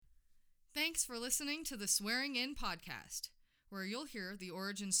Thanks for listening to the Swearing In podcast, where you'll hear the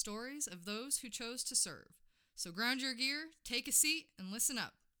origin stories of those who chose to serve. So ground your gear, take a seat, and listen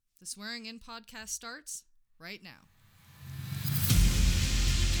up. The Swearing In podcast starts right now.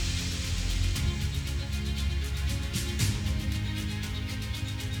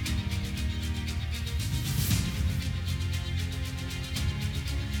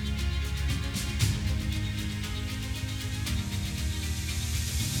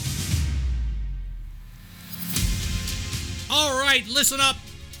 All right, listen up.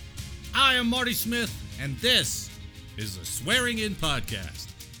 I am Marty Smith, and this is the Swearing In podcast.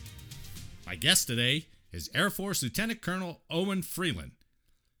 My guest today is Air Force Lieutenant Colonel Owen Freeland.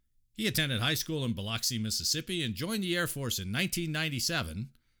 He attended high school in Biloxi, Mississippi, and joined the Air Force in 1997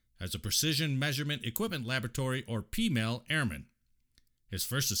 as a Precision Measurement Equipment Laboratory, or PMEL, airman. His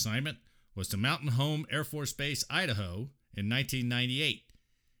first assignment was to Mountain Home Air Force Base, Idaho, in 1998.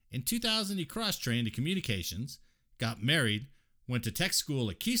 In 2000, he cross-trained to communications, got married, went to tech school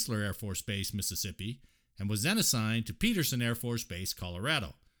at Keesler Air Force Base, Mississippi, and was then assigned to Peterson Air Force Base,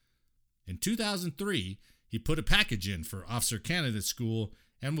 Colorado. In 2003, he put a package in for Officer Candidate School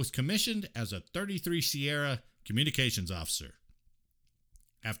and was commissioned as a 33 Sierra communications officer.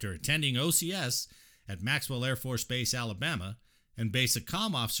 After attending OCS at Maxwell Air Force Base, Alabama, and basic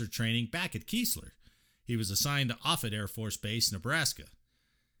comm officer training back at Keesler, he was assigned to Offutt Air Force Base, Nebraska.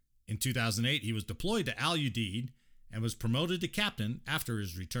 In 2008, he was deployed to Al Udeid and was promoted to captain after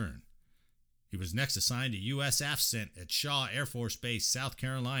his return. He was next assigned to U.S. AFCENT at Shaw Air Force Base, South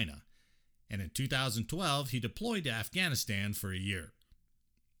Carolina, and in 2012, he deployed to Afghanistan for a year.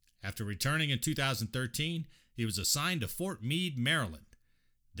 After returning in 2013, he was assigned to Fort Meade, Maryland.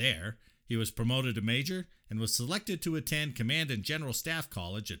 There, he was promoted to major and was selected to attend Command and General Staff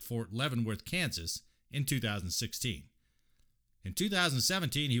College at Fort Leavenworth, Kansas in 2016. In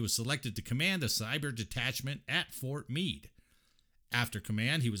 2017, he was selected to command a cyber detachment at Fort Meade. After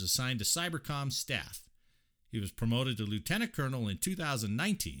command, he was assigned to Cybercom staff. He was promoted to lieutenant colonel in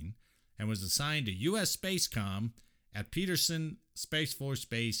 2019 and was assigned to U.S. Spacecom at Peterson Space Force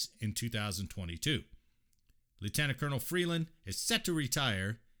Base in 2022. Lieutenant Colonel Freeland is set to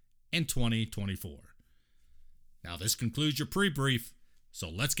retire in 2024. Now, this concludes your pre-brief,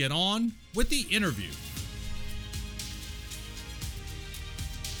 so let's get on with the interview.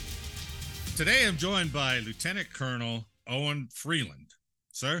 Today, I'm joined by Lieutenant Colonel Owen Freeland.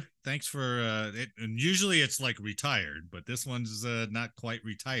 Sir, thanks for it. And usually it's like retired, but this one's not quite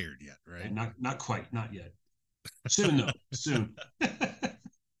retired yet, right? Yeah, not quite, not yet. Soon though, soon.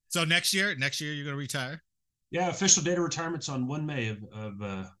 So next year you're going to retire? Yeah, official date of retirement's on 1 May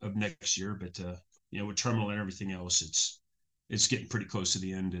of next year, but with terminal and everything else, it's getting pretty close to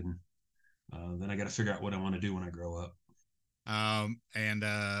the end, and then I got to figure out what I want to do when I grow up.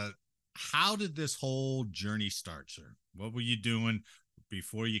 How did this whole journey start, sir? What were you doing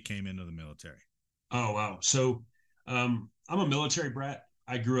before you came into the military? Oh, wow. So I'm a military brat.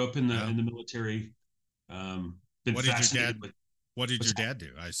 I grew up in the military. What did your dad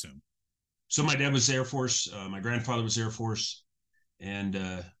do, I assume? So my dad was Air Force. My grandfather was Air Force. And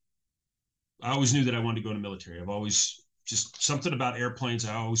I always knew that I wanted to go in the military. I've always just something about airplanes.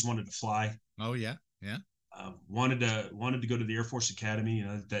 I always wanted to fly. Oh, yeah. Yeah. Wanted to go to the Air Force Academy.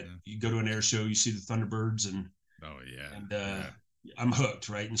 You go to an air show, you see the Thunderbirds, and I'm hooked,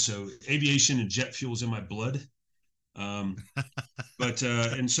 right? And so aviation and jet fuel is in my blood. And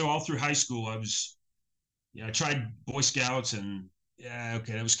so all through high school, I tried Boy Scouts, and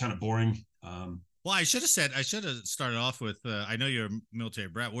that was kind of boring. Well, I should have started off with, I know you're a military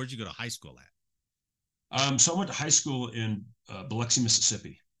brat. Where'd you go to high school at? So I went to high school in Biloxi,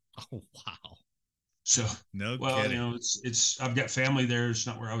 Mississippi. Oh, wow. So kidding. I've got family there. It's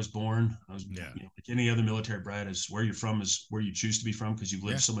not where I was born. I was, like any other military brat, is where you're from is where you choose to be from because you've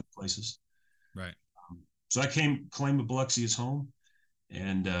lived so many places. Right. So I claimed Biloxi as home,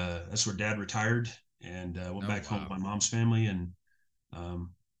 and that's where Dad retired, and went back home with my mom's family, and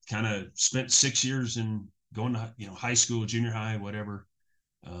kind of spent 6 years in going to high school, junior high, whatever,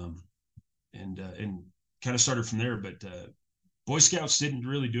 and kind of started from there. But Boy Scouts didn't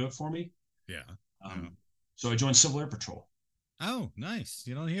really do it for me. Yeah. So I joined Civil Air Patrol. Oh, nice.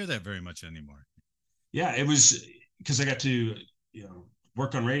 You don't hear that very much anymore. Yeah, it was because I got to,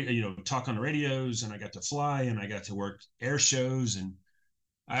 work on radio, talk on the radios, and I got to fly, and I got to work air shows, and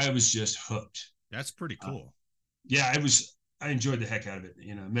I was just hooked. That's pretty cool. I enjoyed the heck out of it.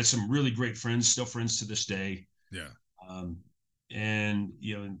 Met some really great friends, still friends to this day. Yeah. And,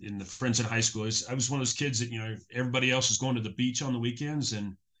 in the friends in high school, I was one of those kids that, everybody else was going to the beach on the weekends,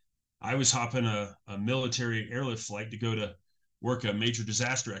 and I was hopping a military airlift flight to go to work a major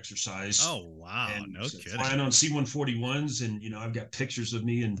disaster exercise. Oh, wow. And No so kidding. flying on C-141s, and I've got pictures of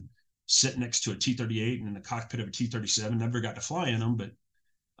me and sitting next to a T-38 and in the cockpit of a T-37. Never got to fly in them, but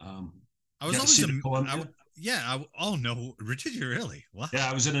I was always oh no, did you really? Wow. Yeah,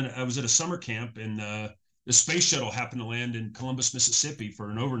 I was at a summer camp, and the space shuttle happened to land in Columbus, Mississippi for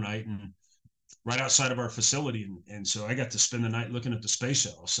an overnight, and right outside of our facility, and so I got to spend the night looking at the space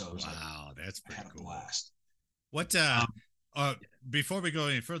shuttle. So it was wow, that's pretty cool. Blast. What before we go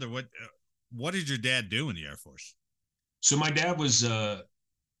any further, what did your dad do in the Air Force? So my dad was an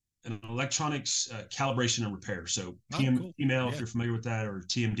electronics calibration and repair. So cool. email, if you're familiar with that, or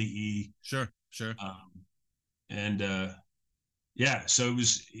TMDE. Sure. So it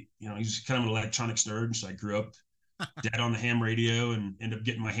was, he was kind of an electronics nerd. So I grew up dad on the ham radio and ended up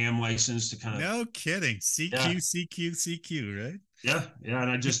getting my ham license to kind of. No kidding. CQ, right? Yeah.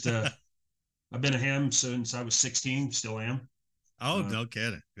 And I just, I've been a ham since I was 16, still am. Oh, no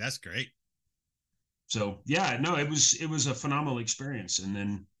kidding. That's great. So yeah, no, it was a phenomenal experience. And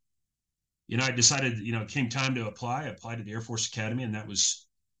then, I decided, it came time to apply. I applied to the Air Force Academy, and that was,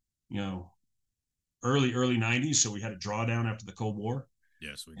 early 90s. So we had a drawdown after the Cold War.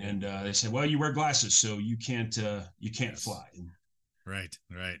 Yes, we did. And they said, well, you wear glasses, so you can't fly. And right.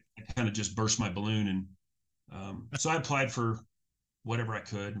 I kind of just burst my balloon. And so I applied for whatever I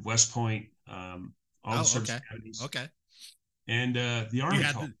could, West Point, all the service academies. Okay. And the Army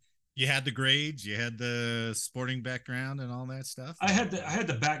called. You had the grades, you had the sporting background and all that stuff. I had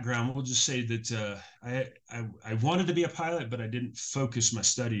the background. We'll just say that I wanted to be a pilot, but I didn't focus my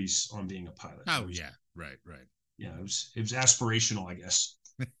studies on being a pilot. Oh yeah, right. Yeah, it was aspirational, I guess.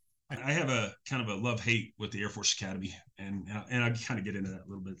 I have a kind of a love-hate with the Air Force Academy, and I'll kind of get into that a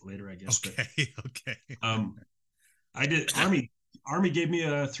little bit later, I guess. Okay. I did Army gave me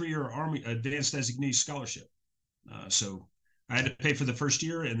a 3-year Army advanced designee scholarship, so I had to pay for the first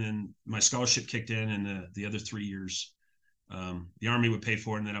year, and then my scholarship kicked in, and the other 3 years, the Army would pay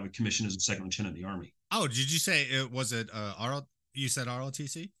for it, and then I would commission as a second lieutenant in the Army. Oh, did you say was it you said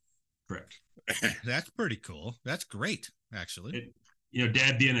ROTC? Correct. That's pretty cool. That's great, actually.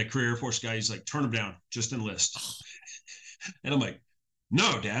 Dad being a career Air Force guy, he's like, turn them down, just enlist. And I'm like,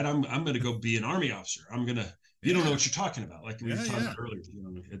 no, Dad, I'm going to go be an Army officer. You don't know what you're talking about. Like we were talking about earlier,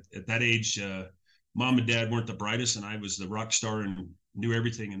 at that age, Mom and Dad weren't the brightest, and I was the rock star and knew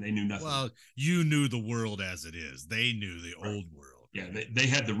everything, and they knew nothing. Well, you knew the world as it is. They knew the old world. Yeah, they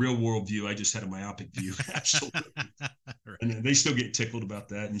had the real world view. I just had a myopic view. Absolutely. Right. And they still get tickled about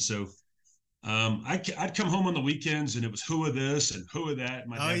that. And so I'd come home on the weekends, and it was who of this and who of that.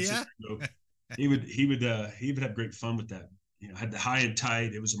 My dad he would have great fun with that. Had the high and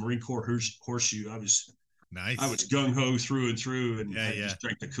tight. It was a Marine Corps horseshoe. I was gung ho through and through, and I just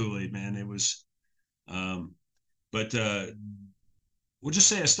drank the Kool-Aid, man. It was. But we'll just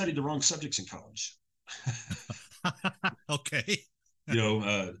say I studied the wrong subjects in college. Okay.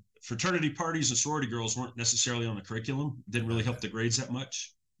 Fraternity parties and sorority girls weren't necessarily on the curriculum. Didn't really help the grades that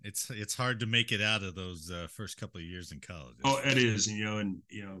much. It's hard to make it out of those first couple of years in college. Oh, it is.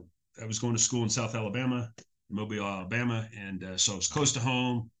 I was going to school in South Alabama, Mobile, Alabama. And so I was close to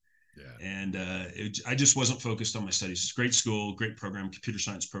home. Yeah. And I just wasn't focused on my studies. It's a great school, great program, computer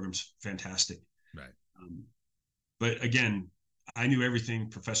science program's fantastic. Right. But again, I knew everything.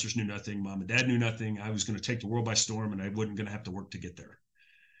 Professors knew nothing. Mom and Dad knew nothing. I was going to take the world by storm, and I wasn't going to have to work to get there.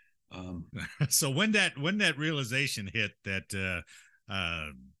 So when that realization hit that the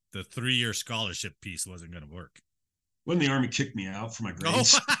 3-year scholarship piece wasn't going to work, when the Army kicked me out for my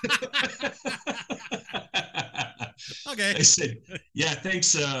grades. Okay. They said, yeah,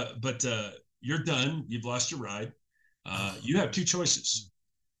 thanks, but you're done. You've lost your ride. You have 2 choices.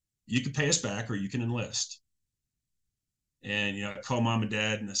 You can pay us back, or you can enlist. And, I called Mom and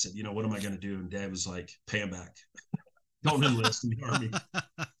Dad, and I said, what am I going to do? And Dad was like, pay him back. Don't enlist in the Army.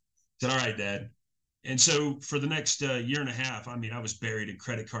 I said, all right, Dad. And so for the next year and a half, I was buried in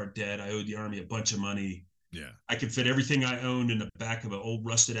credit card debt. I owed the Army a bunch of money. Yeah. I could fit everything I owned in the back of an old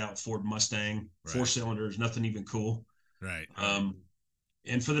rusted out Ford Mustang, 4 cylinders, nothing even cool. Right.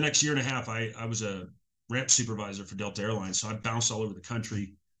 And for the next year and a half, I was a ramp supervisor for Delta Airlines. So I bounced all over the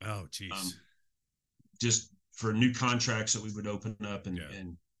country. Oh, geez. Just for new contracts that we would open up and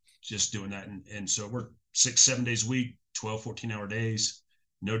just doing that. And so we're 6-7 days a week, 12, 14-hour days,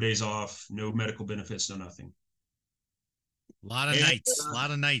 no days off, no medical benefits, no nothing. A lot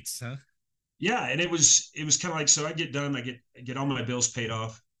of nights, huh? Yeah. And it was kind of like, so I get done, I get all my bills paid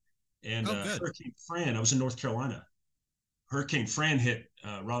off. And Hurricane Fran, I was in North Carolina. Hurricane Fran hit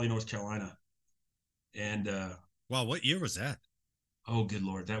Raleigh, North Carolina. And wow, what year was that? Oh, good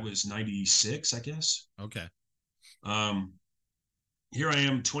Lord. That was 96, I guess. Okay. here I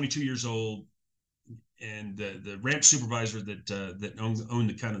am, 22 years old, and the ramp supervisor that owned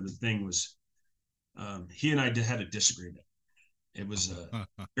the kind of the thing was, he and I had a disagreement. It was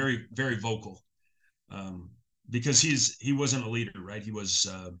very, very vocal, because he wasn't a leader, right? He was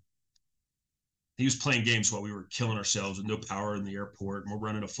playing games while we were killing ourselves with no power in the airport, and we're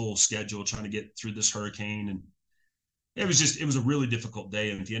running a full schedule trying to get through this hurricane. And it was a really difficult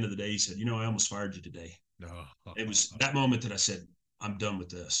day. And at the end of the day, he said, I almost fired you today. It was that moment that I said, I'm done with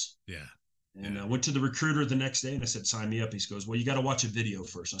this. Yeah. And I went to the recruiter the next day and I said, sign me up. He goes, well, you got to watch a video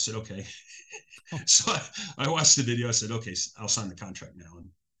first. And I said, okay. So I watched the video. I said, okay, I'll sign the contract now.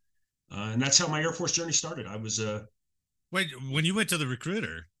 And that's how my Air Force journey started. I was wait, when you went to the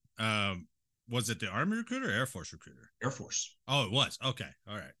recruiter, was it the Army recruiter or Air Force recruiter? Air Force. Oh, it was. Okay.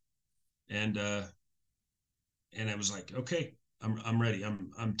 All right. And I was like, okay, I'm ready.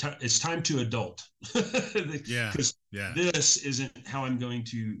 It's time to adult. Yeah. Because this isn't how I'm going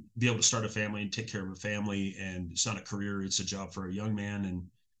to be able to start a family and take care of a family. And it's not a career. It's a job for a young man. And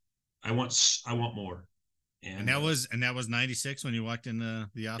I want more. And that was 96 when you walked in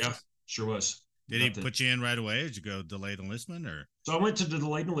the office? Yeah, sure was. Did he put you in right away? Did you go delayed enlistment or? So I went to the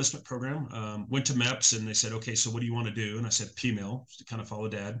delayed enlistment program, went to MEPS, and they said, okay, so what do you want to do? And I said, PMIL, to kind of follow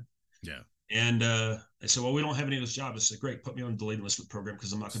dad. Yeah. And I said, well, we don't have any of those jobs. I said, great, put me on the delayed enlistment program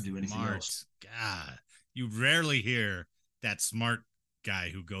because I'm not going to do anything else. God, you rarely hear that smart guy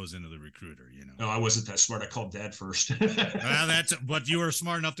who goes into the recruiter, No, I wasn't that smart. I called dad first. Well, but you were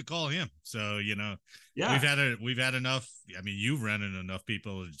smart enough to call him. So, yeah, we've had enough. I mean, you've run into enough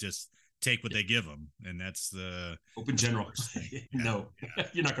people to just take what they give them. And that's the open general. No,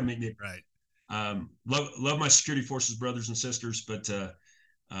 you're not going to make me. Right. Love my security forces brothers and sisters, but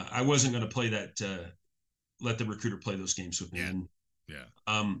I wasn't going to play that, let the recruiter play those games with me. Yeah.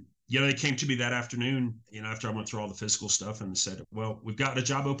 And, they came to me that afternoon, after I went through all the physical stuff, and said, well, we've got a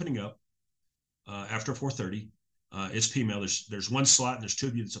job opening up after 4:30. It's PMIL. There's one slot and there's two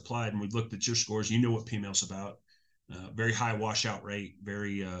of you that's applied. And we've looked at your scores. You know what PMIL's about. Very high washout rate,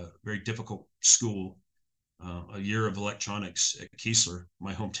 very, very difficult school. A year of electronics at Keesler,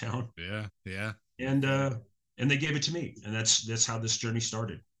 my hometown. Yeah. And they gave it to me. And that's how this journey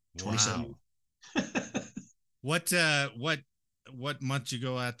started. 27. Wow. What month you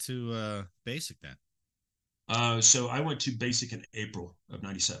go out to basic then? So I went to basic in April of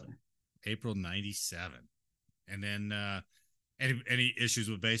 97. April 97. And then any issues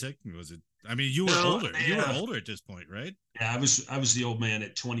with basic? Was it? I mean, you were older. Yeah. You were older at this point, right? Yeah, I was the old man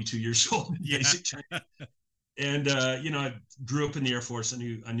at 22 years old in basic training. And I grew up in the Air Force. I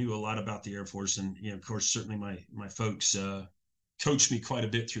knew a lot about the Air Force, and of course, certainly my folks coached me quite a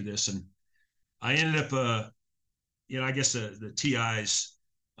bit through this. And I ended up, I guess the TIs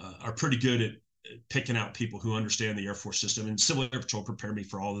are pretty good at picking out people who understand the Air Force system. And Civil Air Patrol prepared me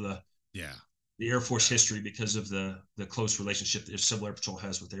for all of the Air Force history because of the close relationship that Civil Air Patrol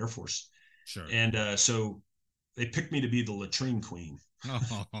has with the Air Force. Sure. And so they picked me to be the latrine queen.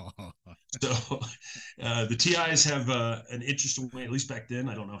 So the TIs have an interesting way, at least back then.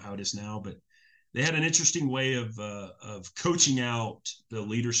 I don't know how it is now, but they had an interesting way of coaching out the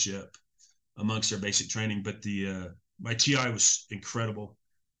leadership amongst their basic training. But my TI was incredible.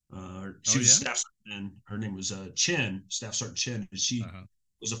 She was Staff Sergeant. Her name was Staff Sergeant Chin. And she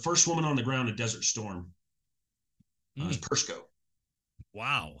was the first woman on the ground in Desert Storm. As Persco.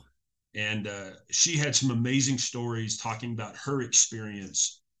 Wow. And she had some amazing stories talking about her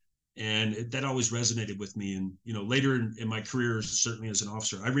experience. And that always resonated with me. And, later in my career, certainly as an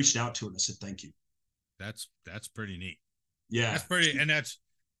officer, I reached out to her and I said, thank you. That's pretty neat. Yeah. That's pretty. And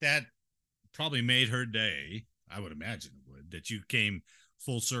that probably made her day. I would imagine it would, that you came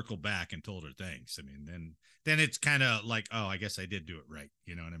full circle back and told her thanks. I mean, then it's kind of like, oh, I guess I did do it right.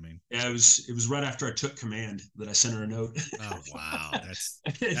 You know what I mean? Yeah, it was right after I took command that I sent her a note. Oh, wow.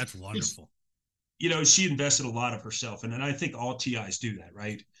 That's wonderful. She invested a lot of herself. And I think all TIs do that,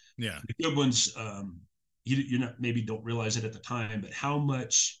 right? Yeah. The good ones, maybe don't realize it at the time, but how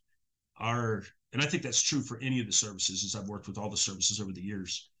much and I think that's true for any of the services, as I've worked with all the services over the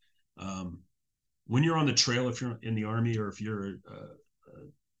years. When you're on the trail, if you're in the Army or if you're a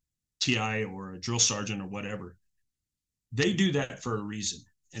TI or a drill sergeant or whatever, they do that for a reason.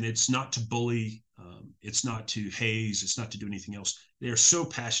 And it's not to bully. It's not to haze. It's not to do anything else. They are so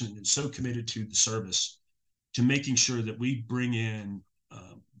passionate and so committed to the service, to making sure that we bring in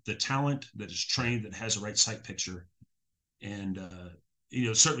the talent that is trained, that has the right sight picture. And,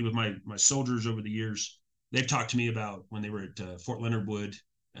 certainly with my soldiers over the years, they've talked to me about when they were at Fort Leonard Wood,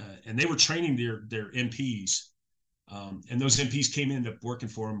 and they were training their MPs. And those MPs came in, up working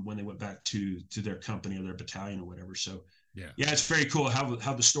for them when they went back to their company or their battalion or whatever. So Yeah, it's very cool how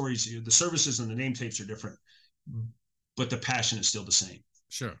the stories, the services and the name tapes are different, but the passion is still the same.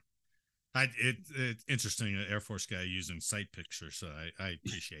 Sure. It's interesting, an Air Force guy using sight pictures, so I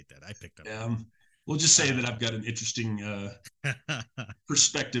appreciate that. I picked up. We'll just say that I've got an interesting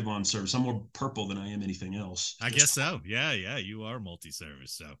perspective on service. I'm more purple than I am anything else. I guess so. Yeah, you are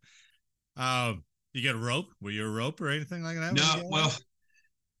multi-service. So, you get a rope? Were you a rope or anything like that? No, well,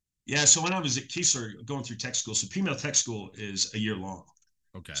 yeah. So when I was at Keesler going through tech school, so female tech school is a year long.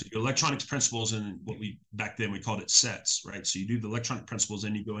 Okay. So electronics principles and what we back then we called it sets, right? So you do the electronic principles,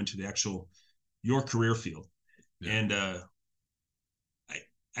 then you go into the actual your career field. Yeah. And I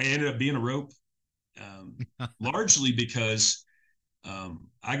ended up being a rope, largely because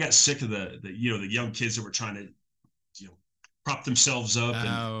I got sick of the young kids that were trying to prop themselves up.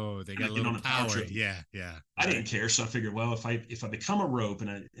 They got a little power. Yeah. I didn't care, so I figured, well, if I become a rope,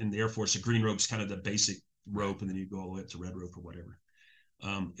 and in the Air Force, a green rope's kind of the basic rope, and then you go all the way up to red rope or whatever.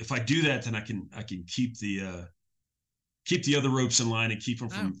 If I do that, then I can keep the other ropes in line and keep them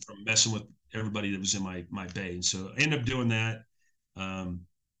from messing with everybody that was in my bay. And so I ended up doing that.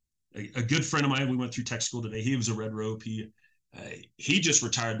 A good friend of mine, we went through tech school today. He was a red rope. He just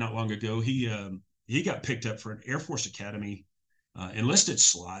retired not long ago. He got picked up for an Air Force Academy enlisted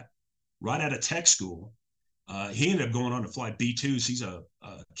slot right out of tech school. He ended up going on to fly B-2s. He's a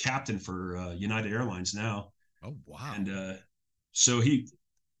captain for United Airlines now. Oh, wow. And so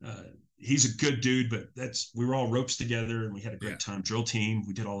he's a good dude, but we were all ropes together, and we had a great time. Drill team,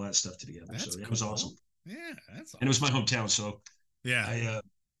 we did all that stuff together. That's so cool. It was awesome. Yeah, that's awesome. And it was my hometown, so yeah.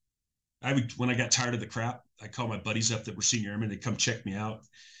 I would, when I got tired of the crap, I called my buddies up that were senior airmen. They'd come check me out,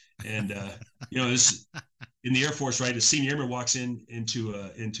 and this in the Air Force, right? A senior airman walks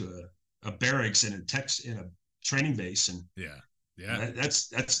into a barracks and in a training base, and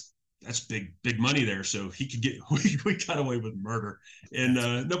that's big money there. So he could get we got away with murder, and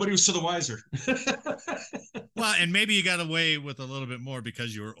nobody was to the wiser. Well, and maybe you got away with a little bit more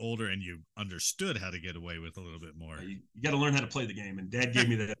because you were older and you understood how to get away with a little bit more. You got to learn how to play the game. And Dad gave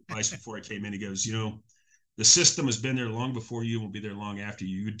me that advice before I came in. He goes, the system has been there long before you, and will be there long after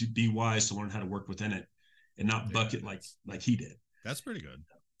you. You would be wise to learn how to work within it and not buck it like he did. That's pretty good.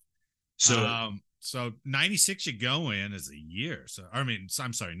 So 96 you go in as a year. So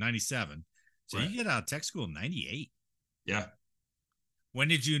I'm sorry, 97. So right. You get out of tech school in 98. Yeah. When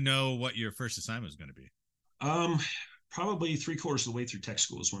did you know what your first assignment was going to be? Probably 3/4 of the way through tech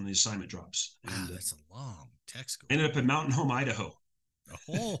school is when the assignment drops. And that's a long tech school. Ended up in Mountain Home, Idaho.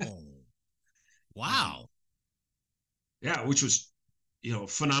 Oh, wow. Yeah, which was,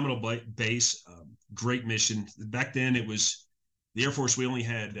 phenomenal base, great mission. Back then it was the Air Force. We only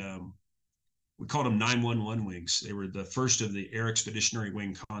had, we called them 911 wings. They were the first of the Air Expeditionary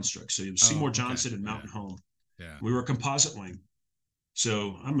Wing constructs. So it was Seymour Johnson and Mountain Home. Yeah. We were a composite wing.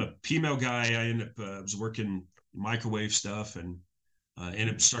 So I'm a PML guy. I ended up was working microwave stuff, and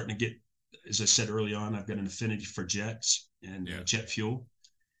ended up starting to get, as I said early on, I've got an affinity for jets and jet fuel,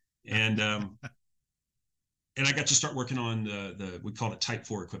 and and I got to start working on we called it Type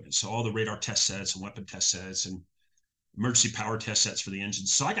 4 equipment. So all the radar test sets and weapon test sets and emergency power test sets for the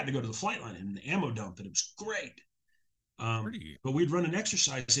engines. So I got to go to the flight line and the ammo dump, and it was great. But we'd run an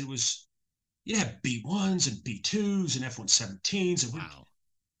exercise. It was, B1s and B2s and F-117s. And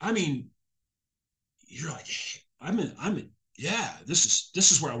I mean, you're like, this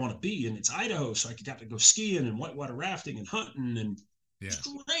is where I want to be. And it's Idaho. So I got to go skiing and whitewater rafting and hunting, and it's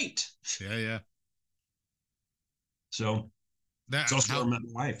great. Yeah. So that's also where I met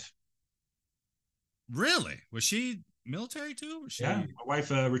my wife. Really? Was she military too? Yeah, my wife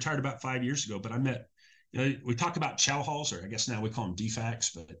retired about 5 years ago, but I met, we talk about chow halls, or I guess now we call them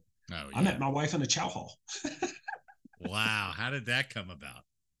DFACs, but I met my wife in a chow hall. Wow. How did that come about?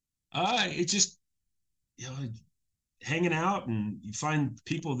 It just, hanging out, and you find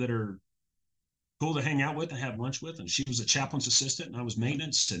people that are cool to hang out with and have lunch with. And she was a chaplain's assistant, and I was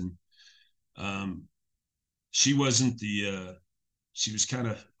maintenance. And she wasn't she was kind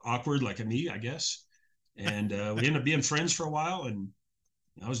of awkward like me, I guess. And we ended up being friends for a while, and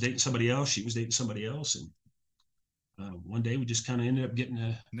I was dating somebody else. She was dating somebody else. And one day we just kind of ended up getting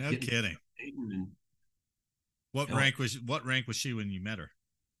kidding. And, what rank was she when you met her?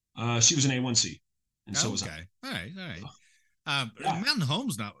 She was an A1C, and so was I. All right. Mountain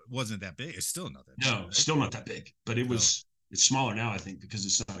Home's wasn't that big. It's still not that big. No, right? Still not that big, but it's smaller now, I think, because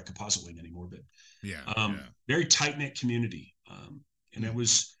it's not a composite wing anymore. But very tight knit community, and it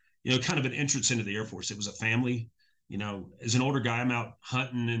was kind of an entrance into the Air Force. It was a family. As an older guy, I'm out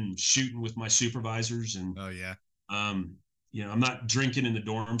hunting and shooting with my supervisors, and I'm not drinking in the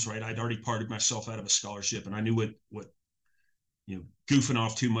dorms, right? I'd already partied myself out of a scholarship, and I knew what goofing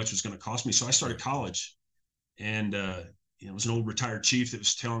off too much was going to cost me. So I started college, and it was an old retired chief that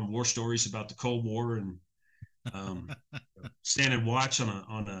was telling war stories about the Cold War, and standing watch on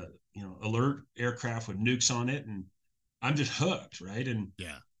a alert aircraft with nukes on it, and I'm just hooked, right? And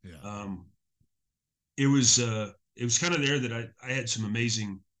it was kind of there that I had some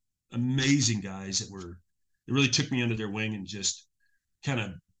amazing guys that really took me under their wing and just kind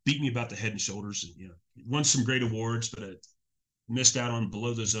of beat me about the head and shoulders, and won some great awards, but I missed out on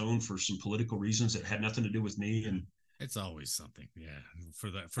below the zone for some political reasons that had nothing to do with me. And it's always something, for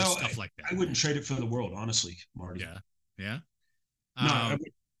stuff like that. I wouldn't trade it for the world, honestly, Marty. Yeah. No.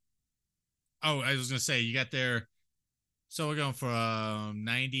 I was gonna say, you got there. So we're going from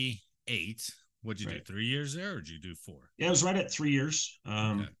 98. What'd you do? 3 years there, or did you do 4? Yeah, it was right at 3 years.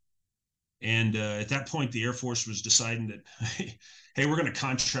 And at that point, the Air Force was deciding that, hey, we're going to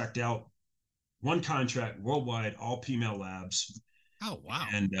contract out one contract worldwide, all female labs. Oh, wow.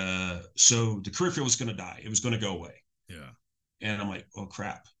 And so the career field was going to die. It was going to go away. Yeah. And I'm like, oh,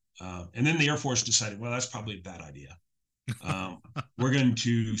 crap. And then the Air Force decided, well, that's probably a bad idea. We're going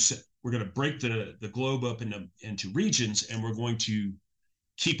to break the globe up into regions, and we're going to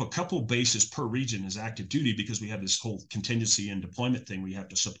keep a couple bases per region as active duty, because we have this whole contingency and deployment thing we have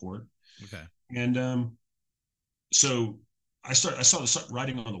to support. Okay. And so I saw the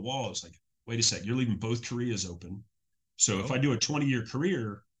writing on the wall. It's like, wait a sec, you're leaving both Koreas open. So if I do a 20-year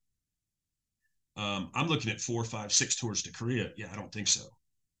career, I'm looking at 4, 5, 6 tours to Korea. Yeah, I don't think so.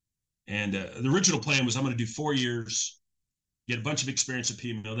 And the original plan was I'm going to do 4 years, get a bunch of experience at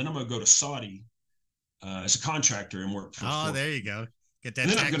PMO. Then I'm going to go to Saudi as a contractor and work for. Oh, there you go. Get that.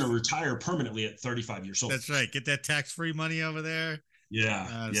 And then I'm going to retire permanently at 35 years old. That's right. Get that tax-free money over there.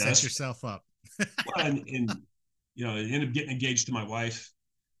 Yeah. Set yourself up. Well, and I ended up getting engaged to my wife,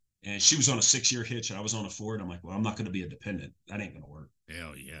 and she was on a 6-year hitch, and I was on a 4. And I'm like, well, I'm not going to be a dependent. That ain't going to work.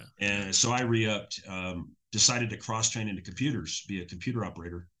 Hell yeah. And so I re-upped, decided to cross-train into computers, be a computer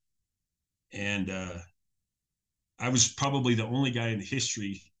operator. And I was probably the only guy in the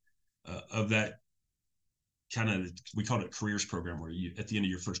history of that kind of, we called it careers program, where you, at the end of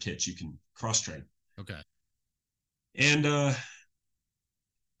your first hitch, you can cross-train. Okay. And I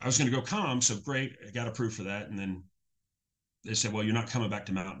was going to go comm, so great, I got approved for that. And then they said, well, you're not coming back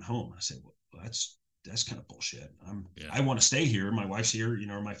to Mountain Home. I said, well, that's kind of bullshit. I want to stay here. My wife's here,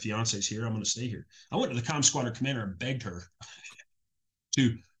 my fiance's here. I'm going to stay here. I went to the comm squadron commander and begged her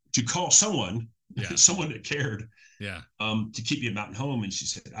to call someone that cared, to keep me at Mountain Home. And she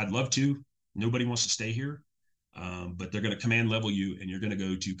said, I'd love to. Nobody wants to stay here, but they're going to command level you, and you're going to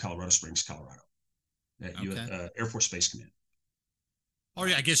go to Colorado Springs, Colorado, at Air Force Space Command. Or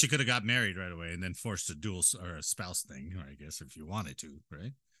I guess you could have got married right away and then forced a dual or a spouse thing, or I guess if you wanted to,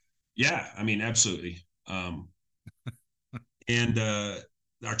 right? Yeah, I mean, absolutely. And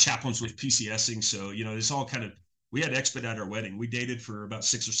our chaplains were PCSing, so it's all kind of, we had to expedite our wedding. We dated for about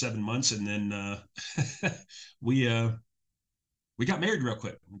 6 or 7 months, and then we got married real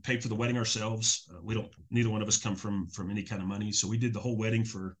quick. We paid for the wedding ourselves. Neither one of us come from any kind of money, so we did the whole wedding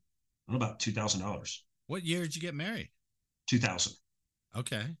for about $2,000. What year did you get married? 2000.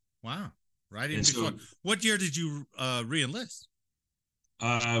 Okay. Wow. Right in before. So, what year did you re-enlist?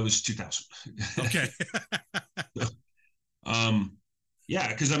 It was 2000. Okay. So, yeah,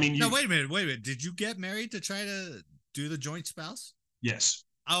 because I mean, no, wait a minute. Did you get married to try to do the joint spouse? Yes.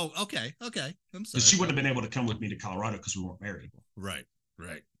 Oh, okay. I'm sorry. She wouldn't have been able to come with me to Colorado because we weren't married. Right.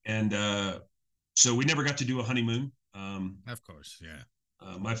 And so we never got to do a honeymoon. Of course, yeah.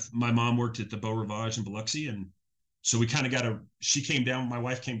 My mom worked at the Beau Rivage in Biloxi, and so we kind of she came down, my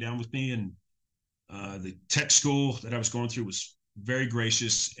wife came down with me, and the tech school that I was going through was very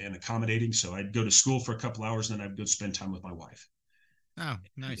gracious and accommodating. So I'd go to school for a couple hours, and then I'd go spend time with my wife. Oh,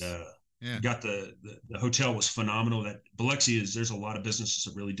 nice. And, got the hotel was phenomenal. That Biloxi there's a lot of businesses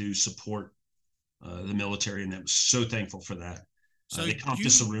that really do support the military, and I was so thankful for that. So they comped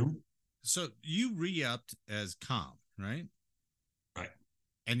us a room. So you re-upped as comm, right? Right.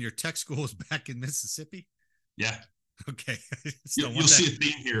 And your tech school is back in Mississippi? Yeah. Okay. You'll see a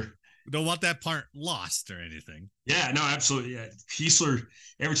theme here. Don't want that part lost or anything. Yeah, no, absolutely. Yeah. Keesler,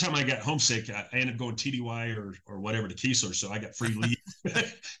 every time I got homesick, I ended up going TDY or whatever to Keesler. So I got free leave,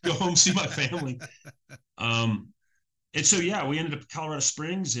 go home, see my family. And so, yeah, we ended up at Colorado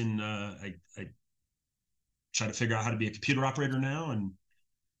Springs, and I try to figure out how to be a computer operator now.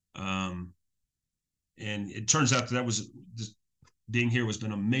 And it turns out that was being here has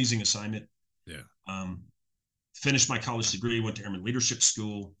been an amazing assignment. Yeah. Finished my college degree, went to Airman Leadership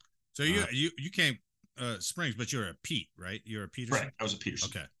School. So you came Springs, but you're a Pete, right? You're a Peterson? Right. I was a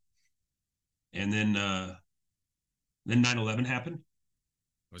Peterson. Okay. And then Then 9/11 happened.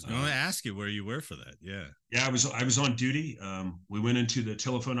 I was going to ask you where you were for that. Yeah. Yeah, I was on duty. We went into the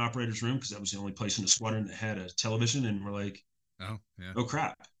telephone operator's room because that was the only place in the squadron that had a television, and we're like, oh yeah, oh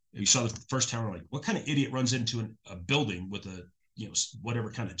crap. You saw the first tower, like, what kind of idiot runs into a building with a,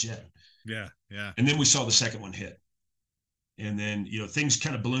 whatever kind of jet? Yeah, yeah. And then we saw the second one hit. And then, things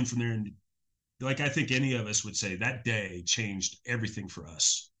kind of ballooned from there. And like, I think any of us would say that day changed everything for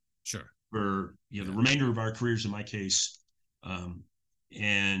us. Sure. For, the remainder of our careers, in my case.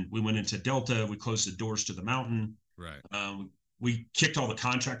 And we went into Delta. We closed the doors to the mountain. Right. We kicked all the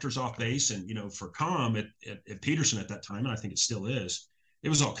contractors off base. And, for comm at Peterson at that time, and I think it still is, it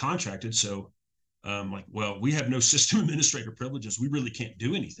was all contracted. So like, well, we have no system administrator privileges. We really can't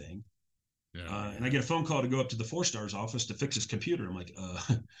do anything. Yeah. And I get a phone call to go up to the 4-star's office to fix his computer. I'm like,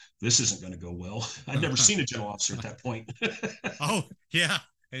 this isn't going to go well. I'd never seen a general officer at that point. Oh, yeah.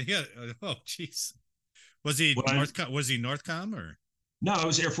 Yeah. Oh, geez. Was he Northcom or? No, I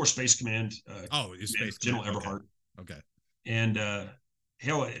was Air Force Space Command. Space General Command. Everhart. Okay. And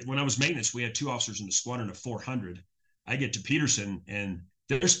hell, when I was maintenance, we had 2 officers in the squadron of 400. I get to Peterson, and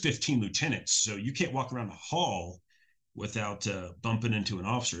there's 15 lieutenants, so you can't walk around the hall without bumping into an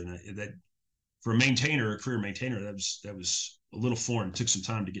officer. And that, for a career maintainer, that was a little foreign. It took some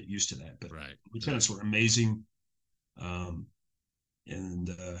time to get used to that. But lieutenants were amazing, and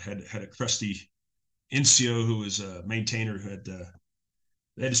had a crusty NCO who was a maintainer who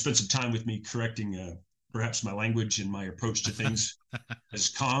they had to spend some time with me correcting perhaps my language and my approach to things as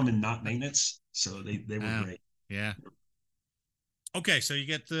comm and not maintenance. So they were great. Yeah. Okay, so you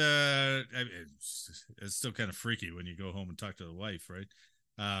get it's still kind of freaky when you go home and talk to the wife, right?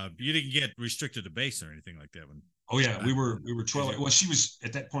 You didn't get restricted to base or anything like that when. Oh yeah, we were 12. Well, she was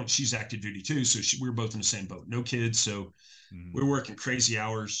at that point. She's active duty too, so we were both in the same boat. No kids, so we were working crazy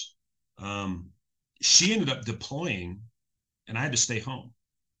hours. She ended up deploying, and I had to stay home.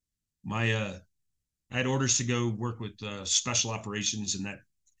 I had orders to go work with special operations, and that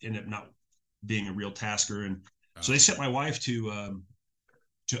ended up not being a real tasker. And so they sent my wife to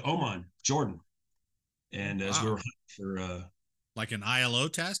Oman, Jordan, and as we were for like an ILO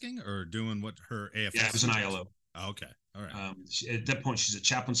tasking or doing what her AFS. Yeah, it was an ILO. Oh, okay, all right. At that point, she's a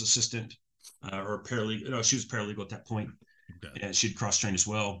chaplain's assistant or a paralegal. No, she was paralegal at that point, and she'd cross-trained as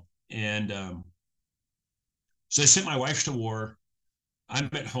well. And so they sent my wife to war. I'm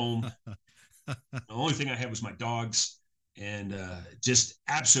at home. The only thing I had was my dogs, and just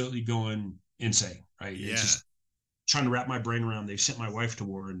absolutely going insane, right? Yeah. It's just trying to wrap my brain around. They sent my wife to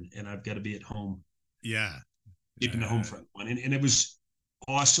war, and I've got to be at home. Yeah. Keeping the home front one. And it was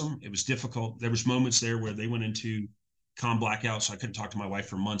awesome. It was difficult. There was moments there where they went into comm blackout, so I couldn't talk to my wife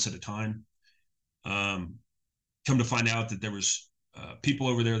for months at a time. Come to find out that there was people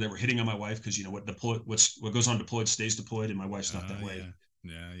over there that were hitting on my wife because what goes on deployed stays deployed, and my wife's not that way.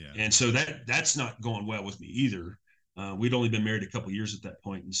 Yeah. And so that's not going well with me either. We'd only been married a couple of years at that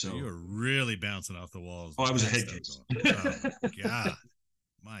point, and so you were really bouncing off the walls. Oh, I was a head case. Oh, God.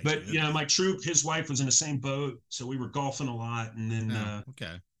 But my troop, his wife was in the same boat, so we were golfing a lot, and then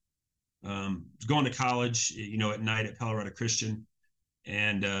going to college, at night at Colorado Christian,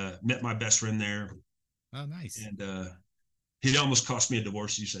 and met my best friend there. Oh, nice. And he almost cost me a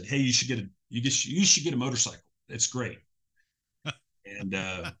divorce. He said, "Hey, you should get a motorcycle. It's great." And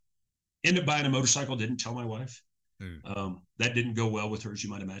ended up buying a motorcycle. Didn't tell my wife. That didn't go well with her, as you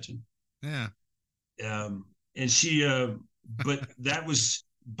might imagine. Yeah. And she, but that was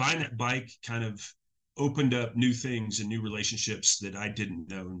buying that bike kind of opened up new things and new relationships that I didn't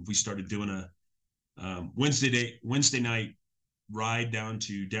know. And we started doing a Wednesday night ride down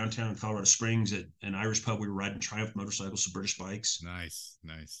to downtown Colorado Springs at an Irish pub. We were riding Triumph motorcycles, some British bikes. Nice.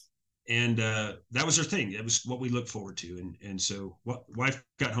 And that was our thing. It was what we looked forward to. And so wife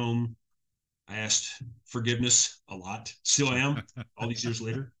got home. I asked forgiveness a lot. Still am, all these years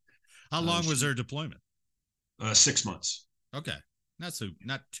later. How long was her deployment? 6 months. Okay. Not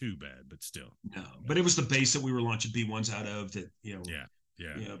too bad, but still. No, but it was the base that we were launching B-1s out of that,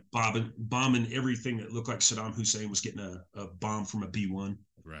 bombing everything that looked like Saddam Hussein was getting a bomb from a B-1.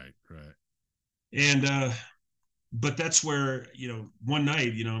 Right. And, but that's where, one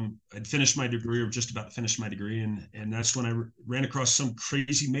night, I'd finished my degree or just about to finish my degree. And that's when I ran across some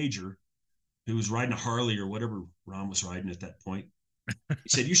crazy major who was riding a Harley or whatever Ron was riding at that point. He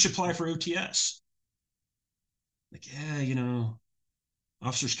said, "You should apply for OTS." Like, yeah,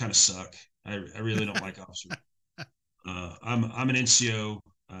 officers kind of suck. I really don't like officers. I'm an NCO.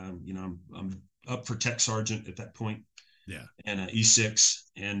 I'm up for tech sergeant at that point. Yeah. And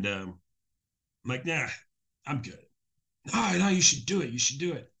E6. And I'm like, nah, I'm good. No, you should do it. You should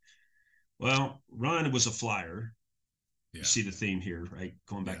do it. Well, Ron was a flyer. You see the theme here, right?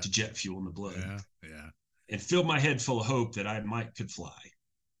 Going back to jet fuel in the blood. Yeah. And filled my head full of hope that I could fly.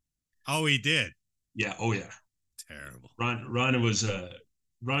 Oh, he did. Yeah. Oh, yeah. Terrible. Ron was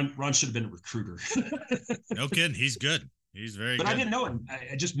Ron should have been a recruiter. No kidding. He's good. He's very good. But I didn't know him.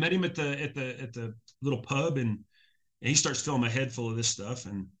 I just met him at the little pub, and he starts filling my head full of this stuff.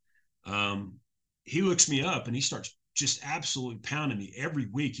 And he looks me up, and he starts just absolutely pounding me every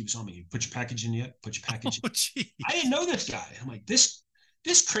week. He was on me. Put your package in yet? Put your package in. I didn't know this guy. I'm like, this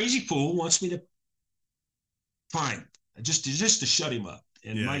crazy fool wants me to. Fine, just to shut him up.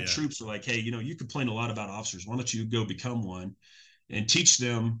 And my troops were like, hey, you complain a lot about officers. Why don't you go become one and teach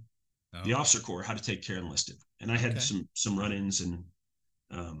them the officer corps how to take care of enlisted? And I had some run-ins and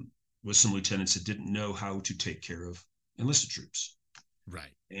with some lieutenants that didn't know how to take care of enlisted troops.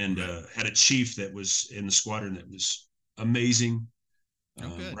 Right. And had a chief that was in the squadron that was amazing.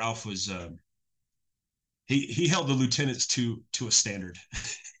 Ralph was he held the lieutenants to a standard.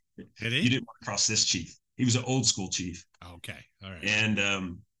 Did he? You didn't want to cross this chief. He was an old school chief. Okay. All right. And,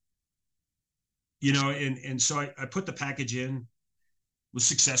 and so I put the package in, was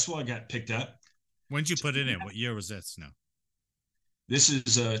successful. I got picked up. When did you put it in? What year was this now? This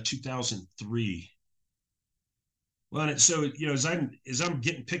is 2003. Well, as I'm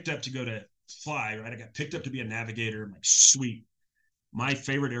getting picked up to go to fly, right? I got picked up to be a navigator. I'm like, sweet. My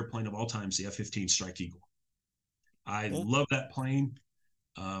favorite airplane of all time is the F-15 Strike Eagle. I love that plane.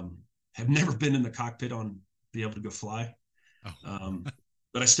 Have never been in the cockpit be able to go fly.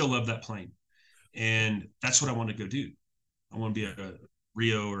 But I still love that plane. And that's what I want to go do. I want to be a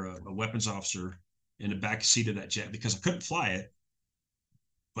RIO or a weapons officer in the back seat of that jet because I couldn't fly it,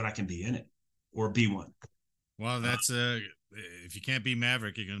 but I can be in it or be one. Well, that's if you can't be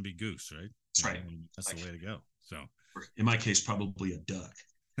Maverick, you're going to be Goose, right? That's right. That's the way to go. So in my case, probably a duck.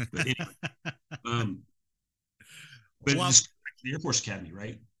 But anyway, but the Air Force Academy,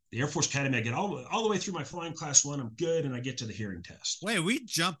 right? The Air Force Academy, I get all the way through my flying class 1. I'm good, and I get to the hearing test. Wait, we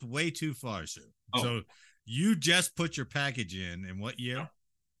jumped way too far, sir. Oh. So you just put your package in what year?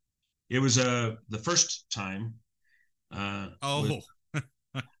 It was the first time.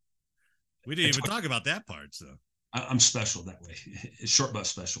 We didn't even talk about that part, so. I'm special that way. It's short bus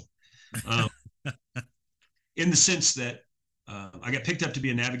special. In the sense that I got picked up to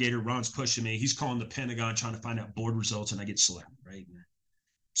be a navigator. Ron's pushing me. He's calling the Pentagon, trying to find out board results, and I get selected, right?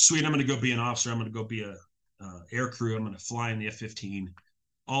 Sweet, I'm going to go be an officer. I'm going to go be a air crew. I'm going to fly in the F-15.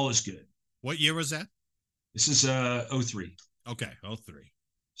 All is good. What year was that? This is 03. Okay, 03.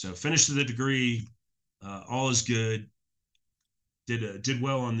 So finished the degree. All is good. Did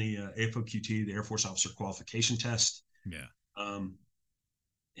well on the AFOQT, the Air Force Officer Qualification Test. Yeah.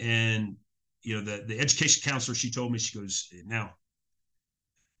 And the education counselor, she told me, she goes, now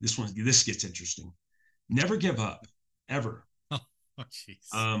this gets interesting. Never give up, ever. Oh,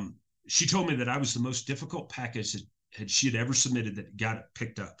 jeez. She told me that I was the most difficult package that she had ever submitted that got it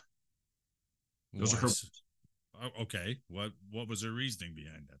picked up. Those are her. Okay. What was her reasoning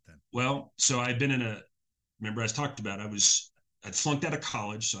behind that then? Well, so I'd been remember I talked about, I'd flunked out of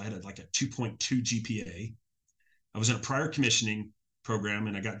college. So I had a 2.2 GPA. I was in a prior commissioning program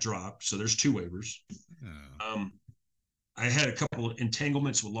and I got dropped. So there's 2 waivers. Oh. I had a couple of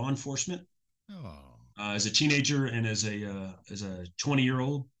entanglements with law enforcement. Oh. As a teenager and as a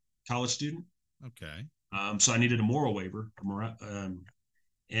 20-year-old college student. Okay. So I needed a moral waiver.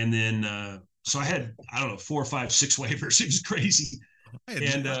 And then, so I had, 4 or 5, 6 waivers. It was crazy.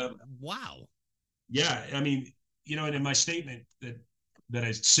 And wow. Yeah. I mean, and in my statement that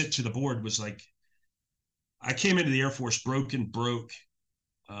I sent to the board was like, I came into the Air Force broke, and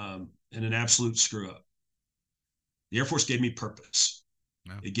an absolute screw up. The Air Force gave me purpose.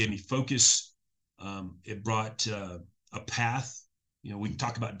 Wow. It gave me focus. It brought a path. We can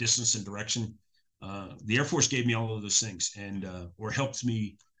talk about distance and direction. The Air Force gave me all of those things or helped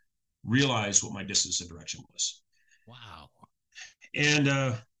me realize what my distance and direction was. Wow.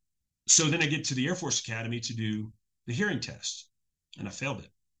 And so then I get to the Air Force Academy to do the hearing test, and I failed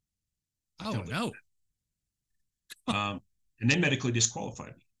it. No. And they medically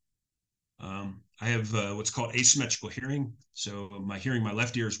disqualified me. I have what's called asymmetrical hearing. So my hearing, my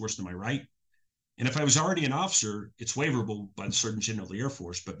left ear is worse than my right. And if I was already an officer, it's waiverable by the Surgeon General of the Air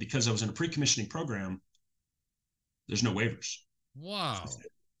Force. But because I was in a pre-commissioning program, there's no waivers. Wow.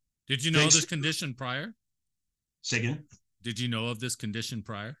 Did you know this condition prior? Say again? Did you know of this condition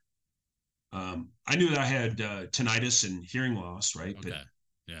prior? I knew that I had tinnitus and hearing loss, right? Okay.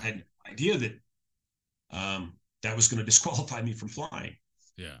 But I had no idea that that was going to disqualify me from flying.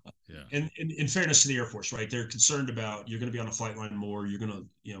 Yeah. And in fairness to the Air Force, right? They're concerned about you're going to be on the flight line more. You're going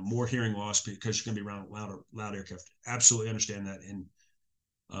to, more hearing loss because you're going to be around loud aircraft. Absolutely understand that. And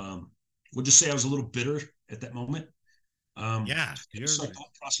we'll just say I was a little bitter at that moment. Yeah. It's like the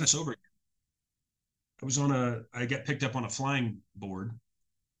process over. I got picked up on a flying board.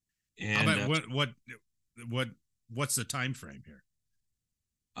 And how about what's the time frame here?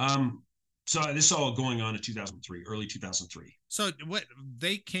 So this is all going on in 2003, early 2003. So what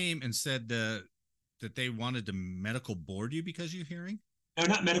they came and said that they wanted to medical board you because you're hearing? No,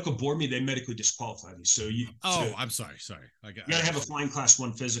 not medical board me. They medically disqualified me. So I'm sorry. You got to have a flying class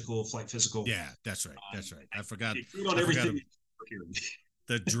 1 physical, flight physical. Yeah, that's right. I forgot. On everything.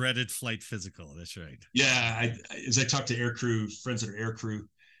 The dreaded flight physical. That's right. Yeah, as I talk to air crew, friends that are air crew,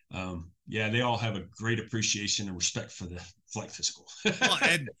 they all have a great appreciation and respect for the flight physical. Well,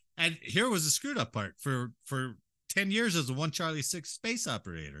 and here was the screwed up part. For 10 years as a 1 Charlie 6 space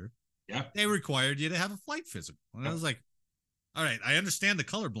operator, they required you to have a flight physical. And I was like, all right, I understand the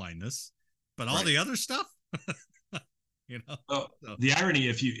color blindness, but all the other stuff, So. The irony,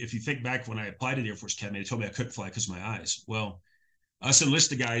 if you think back when I applied to the Air Force Academy, they told me I couldn't fly because of my eyes. Well, us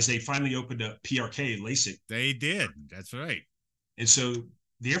enlisted guys, they finally opened up PRK, LASIK. They did. That's right. And so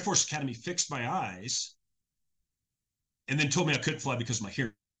the Air Force Academy fixed my eyes and then told me I couldn't fly because of my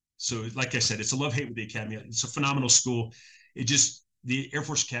hearing. So like I said, it's a love-hate with the Academy. It's a phenomenal school. The Air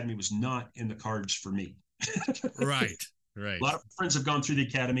Force Academy was not in the cards for me. Right. A lot of friends have gone through the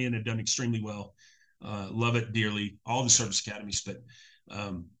Academy and have done extremely well. Love it dearly, all the service academies, but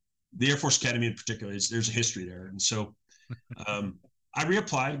the Air Force Academy in particular, there's a history there. And so I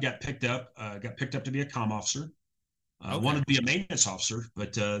reapplied, got picked up to be a comm officer. Wanted to be a maintenance officer,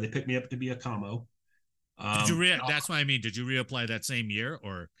 but they picked me up to be a commo. That's what I mean. Did you reapply that same year,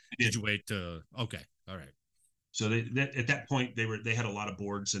 or did you wait to? Okay, all right. So at that point they had a lot of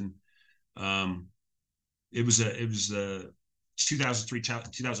boards, and it was the 2003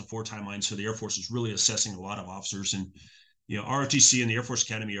 2004 timeline. So the Air Force was really assessing a lot of officers, and ROTC and the Air Force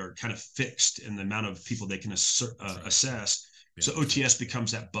Academy are kind of fixed in the amount of people they can assess. Yeah. So OTS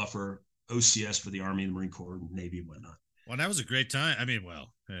becomes that buffer. OCS for the Army, the Marine Corps, Navy, and whatnot. Well, that was a great time. I mean,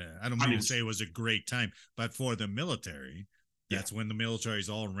 I don't mean to say it was a great time, but for the military, that's when the military is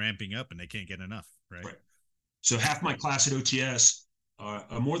all ramping up and they can't get enough, right? So half my class at OTS,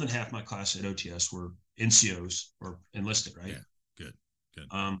 more than half my class at OTS were NCOs or enlisted, right? Yeah, good.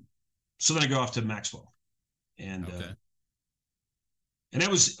 So then I go off to Maxwell, and that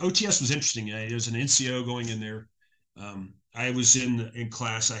was OTS was interesting. There's an NCO going in there. I was in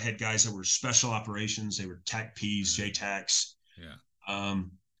class. I had guys that were special operations. They were TAC-Ps, JTACs. Yeah.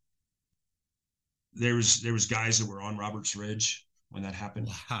 There was guys that were on Roberts Ridge when that happened.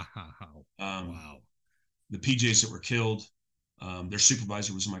 Wow. Wow. The PJs that were killed. Their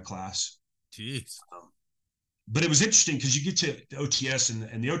supervisor was in my class. Jeez. But it was interesting because you get to OTS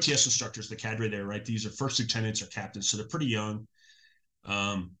and the OTS instructors, the cadre there, right? These are first lieutenants or captains, so they're pretty young.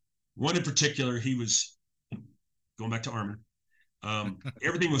 One in particular, he was going back to Army.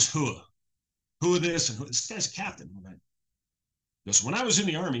 Everything was hua this, and this guy's a captain. So when I was in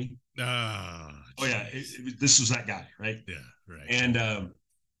the Army, this was that guy, right? Yeah, right. And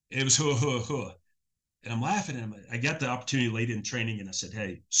it was hua. And I'm laughing, and I got the opportunity late in training, and I said,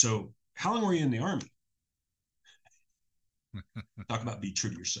 "Hey, so how long were you in the Army?" Talk about be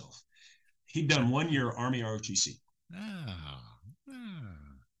true to yourself. He'd done 1 year Army ROTC.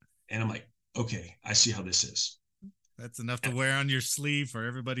 And I'm like, okay, I see how this is. That's enough to wear on your sleeve for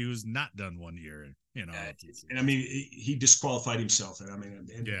everybody who's not done 1 year, And I mean, he disqualified himself. And I mean,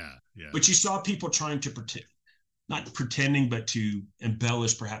 yeah. But you saw people trying to pretend, not pretending, but to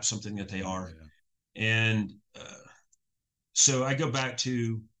embellish perhaps something that they are. Yeah. And so I go back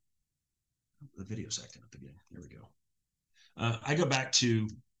to the video's acting up again. There we go. I go back to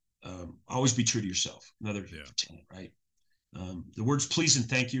always be true to yourself. Another tenet, right? The words please and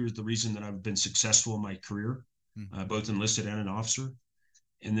thank you is the reason that I've been successful in my career, both enlisted and an officer.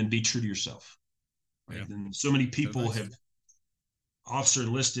 And then be true to yourself. Right? Yeah. And so many people have officer,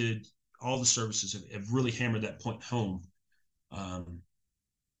 enlisted, all the services have really hammered that point home.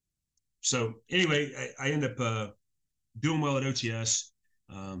 So anyway, I end up doing well at OTS.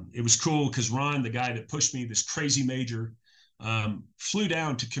 It was cool because Ron, the guy that pushed me, this crazy major, flew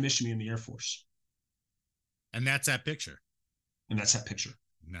down to commission me in the Air Force. And that's that picture.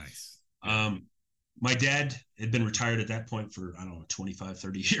 Nice. My dad had been retired at that point for, 25,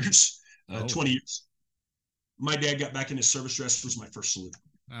 30 years, 20 years. My dad got back in his service dress, was my first salute.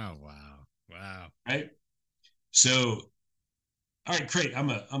 Oh, wow. Right. So, all right, great. I'm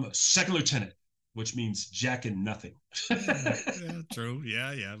a second lieutenant. which means jack and nothing. Yeah, true.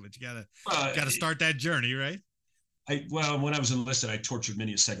 Yeah. But you gotta start that journey, right? When I was enlisted, I tortured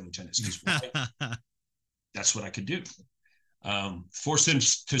many second lieutenants because that's what I could do. Force them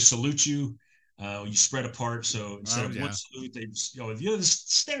to salute you. You spread apart. So instead of one salute, they just, if you're the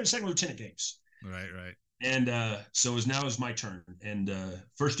standard second lieutenant games. Right. And so now is my turn. And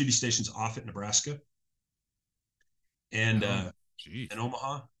first duty station's off at Nebraska. And in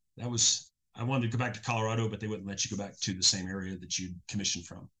Omaha, I wanted to go back to Colorado, but they wouldn't let you go back to the same area that you commissioned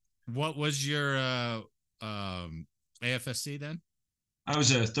from. What was your AFSC then? I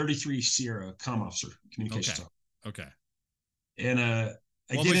was a 33 Sierra comm officer, communications officer. Okay. And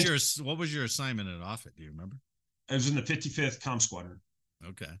what was your assignment at Offutt? Do you remember? I was in the 55th Comm Squadron.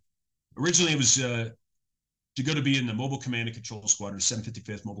 Okay. Originally, it was to go to be in the Mobile Command and Control Squadron,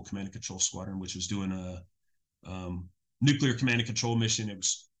 755th Mobile Command and Control Squadron, which was doing a nuclear command and control mission. It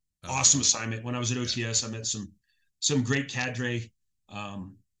was awesome assignment. When I was at OTS, I met some great cadre,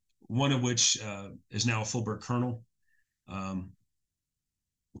 one of which is now a full-bird colonel. I'll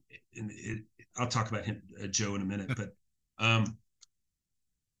talk about him, Joe, in a minute. But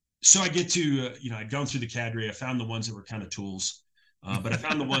so I get to, I'd gone through the cadre. I found the ones that were kind of tools, but I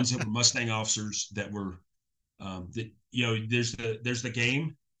found the ones that were Mustang officers that were, there's the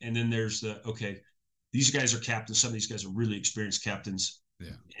game, and then there's these guys are captains. Some of these guys are really experienced captains.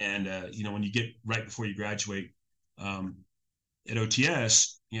 Yeah. And, when you get right before you graduate at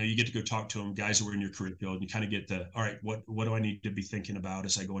OTS, you get to go talk to them, guys that were in your career field, and you kind of get all right, what do I need to be thinking about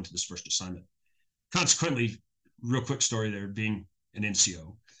as I go into this first assignment? Consequently, real quick story there, being an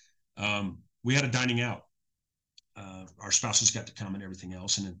NCO, we had a dining out. Our spouses got to come and everything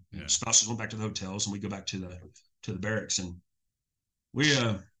else. And then spouses went back to the hotels, and we go back to the barracks, and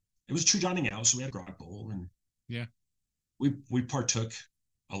it was a true dining out. So we had a grog bowl, and we partook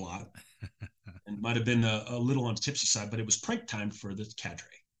a lot, and might have been a little on the tipsy side, but it was prank time for the cadre.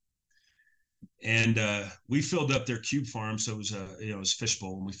 And we filled up their cube farm. So it was it was a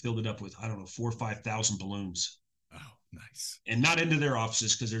fishbowl, and we filled it up with, 4,000 or 5,000 balloons. Oh, nice. And not into their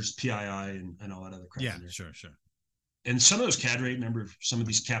offices, because there's PII and all that other crap. Yeah, sure. And some of those cadre, remember, some of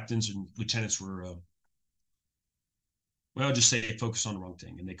these captains and lieutenants were, just say focused on the wrong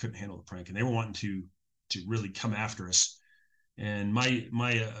thing, and they couldn't handle the prank, and they were wanting to really come after us. And my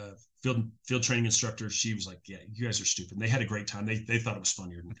field training instructor, she was like, "Yeah, you guys are stupid." And they had a great time. They thought it was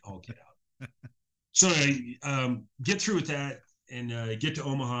funnier than all get out. So I get through with that, and get to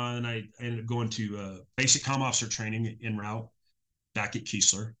Omaha, and I ended up going to basic comm officer training en route back at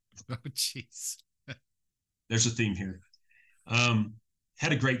Keesler. Oh, jeez. There's a theme here.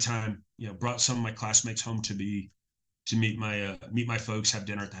 Had a great time. Brought some of my classmates home to meet my folks, have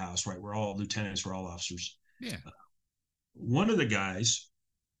dinner at the house. Right, we're all lieutenants, we're all officers. Yeah. One of the guys,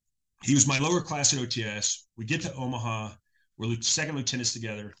 he was my lower class at OTS. We get to Omaha. We're second lieutenants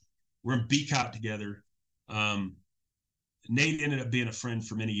together. We're in BCOP together. Nate ended up being a friend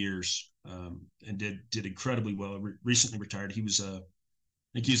for many years, and did incredibly well. Recently retired. He was I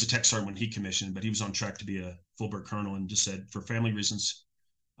think he was a tech sergeant when he commissioned, but he was on track to be a full-bird colonel, and just said, for family reasons,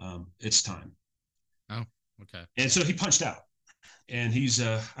 it's time. Oh, okay. And so he punched out, and he's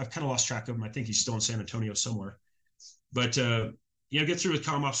I've kind of lost track of him. I think he's still in San Antonio somewhere. But get through with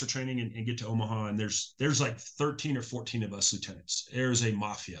comm officer training and get to Omaha, and there's like 13 or 14 of us lieutenants. There's a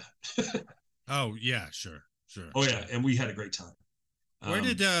mafia. Oh yeah, sure. Oh yeah, and we had a great time.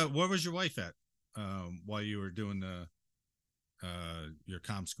 Where was your wife at while you were doing your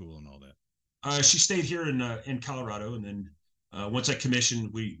comm school and all that? She stayed here in Colorado, and then once I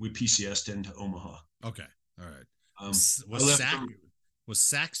commissioned, we PCS'd into Omaha. Okay, all right. Was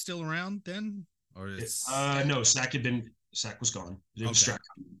SAC still around then? Or no, SAC was gone. It was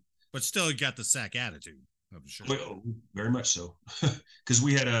STRATCOM. But still, you got the SAC attitude. I'm sure. Well, very much so, because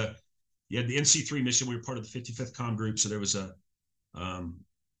we had the NC3 mission. We were part of the 55th Comm Group, so there was the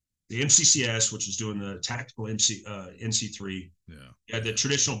MCCS, which was doing the tactical NC3. Yeah. You had the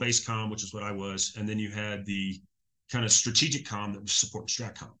traditional base comm, which is what I was, and then you had the kind of strategic comm that was supporting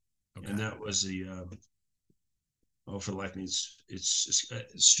STRATCOM, and that was the for the life of me, it's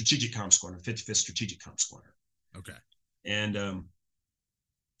Strategic Comm Squadron, 55th Strategic Comm Squadron. Okay. And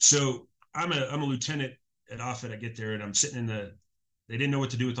so I'm a lieutenant at Offutt. I get there, and I'm sitting they didn't know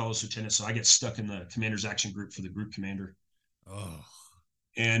what to do with all those lieutenants, so I get stuck in the commander's action group for the group commander. Oh.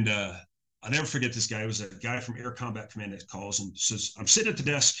 And I'll never forget this guy. It was a guy from Air Combat Command that calls and says, "I'm sitting at the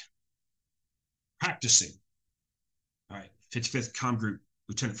desk practicing. All right, 55th Comm Group,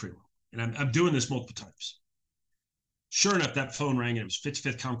 Lieutenant Freeland. And I'm doing this multiple times. Sure enough, that phone rang, and it was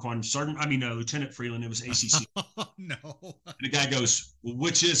 55th Com Quantum Lieutenant Freeland. It was ACC. Oh, no. And the guy goes, "Well,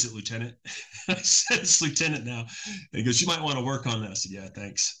 which is it, Lieutenant?" I said, "It's Lieutenant now." And he goes, "You might want to work on that." I said, "Yeah,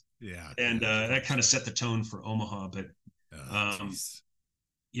 thanks." Yeah. And that kind of set the tone for Omaha. But,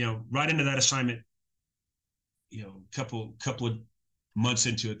 right into that assignment, couple of months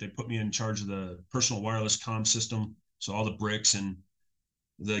into it, they put me in charge of the personal wireless comm system. So all the bricks and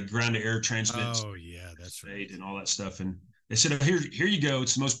the ground to air transmits. Oh yeah, that's right. And all that stuff. And they said, "Oh, here you go.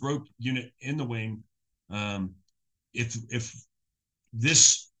 It's the most broke unit in the wing. If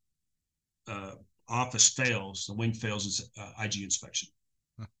this office fails, the wing fails, it's IG inspection.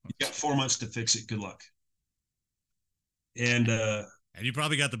 You got 4 months to fix it. Good luck." And you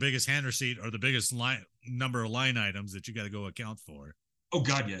probably got the biggest hand receipt or the biggest number of line items that you got to go account for. Oh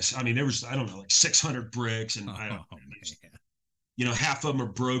God, yes. I mean, there was, I don't know, like 600 bricks, and half of them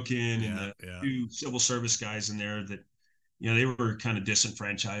are broken, and the two civil service guys in there that, they were kind of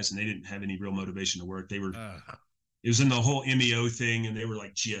disenfranchised, and they didn't have any real motivation to work. They were, it was in the whole MEO thing, and they were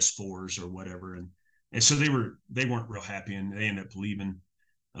like GS4s or whatever, and so they weren't real happy, and they ended up leaving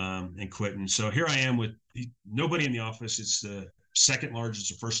and quitting. So here I am with nobody in the office. It's the second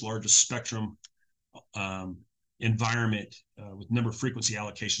largest or first largest spectrum environment with number of frequency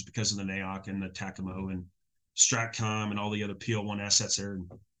allocations because of the NAOC and the TACAMO and Stratcom and all the other PL1 assets there.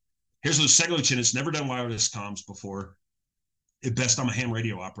 And here's those second lieutenants, never done wireless comms before. At best, I'm a ham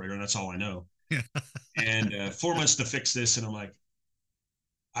radio operator, and that's all I know. And 4 months to fix this, and I'm like,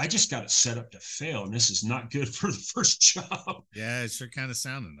 I just got it set up to fail, and this is not good for the first job. Yeah, it's sure kind of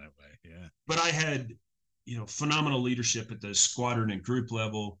sounding that way. Yeah. But I had, phenomenal leadership at the squadron and group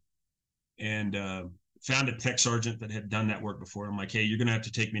level, and found a tech sergeant that had done that work before. I'm like, "Hey, you're going to have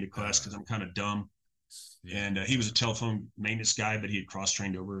to take me to class because I'm kind of dumb." Yeah. And he was a telephone maintenance guy, but he had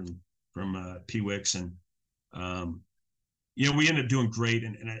cross-trained over from PWIX. And, we ended up doing great.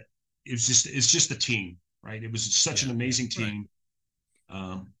 And it's just a team, right? It was such an amazing team.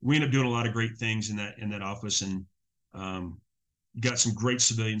 Right. We ended up doing a lot of great things in that office, and got some great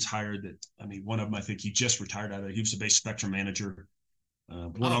civilians hired one of them, I think he just retired out of it. He was a base spectrum manager,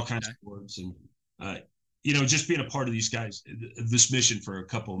 won all kinds of awards. And, just being a part of these guys, this mission for a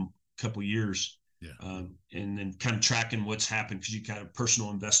couple years. Yeah. And then kind of tracking what's happened, because you kind of personal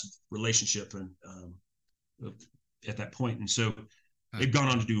invested relationship and at that point. And so they've gone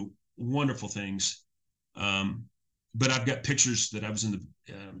on to do wonderful things. But I've got pictures that I was in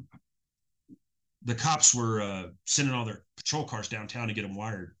the cops were sending all their patrol cars downtown to get them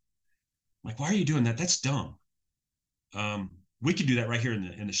wired. I'm like, "Why are you doing that? That's dumb. We could do that right here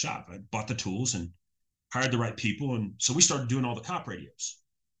in the shop." I bought the tools and hired the right people. And so we started doing all the cop radios.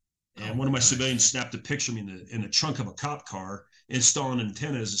 And one of my civilians snapped a picture of me in the trunk of a cop car, installing an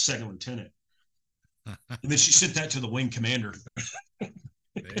antenna as a second lieutenant. And then she sent that to the wing commander.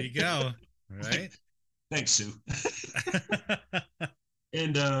 There you go. Right. Thanks, Sue.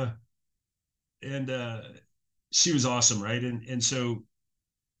 And she was awesome, right? And so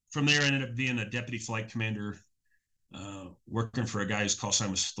from there, I ended up being a deputy flight commander, working for a guy whose call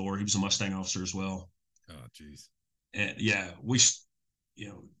sign was Thor. He was a Mustang officer as well. Oh, geez. And we,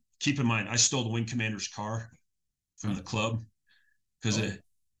 keep in mind, I stole the wing commander's car from the club because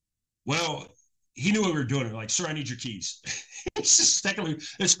he knew what we were doing. Like, "Sir, I need your keys." Secondly,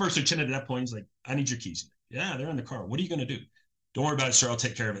 this first lieutenant at that point, he's like, "I need your keys." "Yeah, they're in the car. What are you going to do?" "Don't worry about it, sir. I'll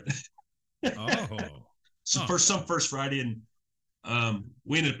take care of it." So some first Friday, and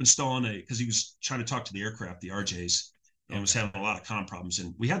we ended up installing because he was trying to talk to the aircraft, the RJs, and was having a lot of comm problems.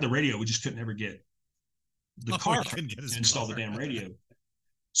 And we had the radio, we just couldn't ever get the car to install the damn radio.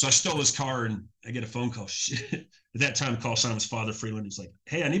 So I stole his car, and I get a phone call. At that time, the call sign was Father Freeland. He's like,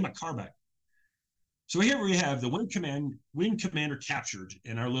 "Hey, I need my car back." So here we have the wing commander captured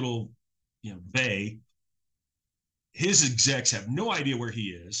in our little, bay. His execs have no idea where he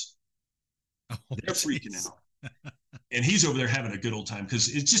is. They're freaking out. And he's over there having a good old time, because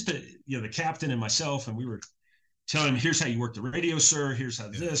it's just the captain and myself, and we were telling him, "Here's how you work the radio, sir. Here's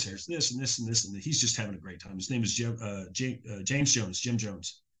how here's this and this and this." And he's just having a great time. His name is Jim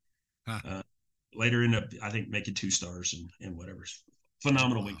Jones. Later ended up, I think, making 2 stars and whatever.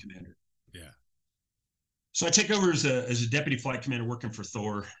 Phenomenal wing commander. Yeah. So I take over as a deputy flight commander working for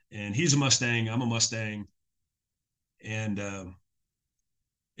Thor, and he's a Mustang. I'm a Mustang. And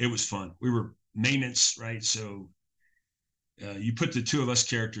it was fun. We were maintenance, right? So you put the two of us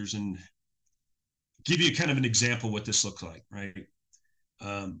characters and give you kind of an example of what this looked like, right?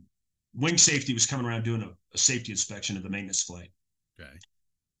 Wing safety was coming around doing a safety inspection of the maintenance flight. Okay.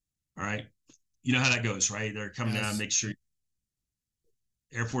 All right. You know how that goes, right? They're coming down, make sure.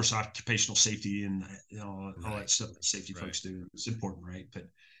 Air Force occupational safety and all that stuff that safety folks do. It's important, right? But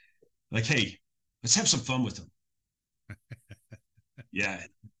like, hey, let's have some fun with them. Yeah,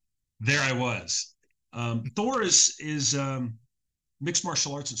 there I was. Thor is mixed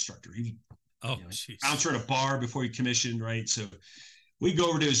martial arts instructor. He bouncer at a bar before he commissioned, right? So we go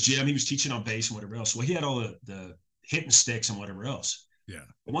over to his gym. He was teaching on base and whatever else. Well, he had all the hitting sticks and whatever else. Yeah.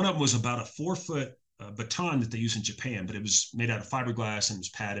 One of them was about a 4-foot baton that they use in Japan, but it was made out of fiberglass and it was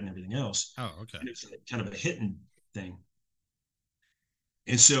padded and everything else. Oh, okay. And it was kind of a hitting thing.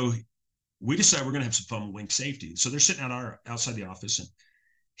 And so we decided we're going to have some fun with wing safety. So they're sitting outside the office, and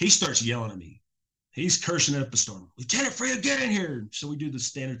he starts yelling at me. He's cursing up a storm. Lieutenant Freeland, get in here. So we do the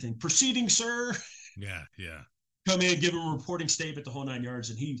standard thing. Proceeding, sir. Yeah, yeah. Come in, give him a reporting statement, the whole 9 yards.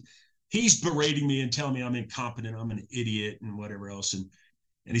 And he's berating me and telling me I'm incompetent, I'm an idiot, and whatever else. And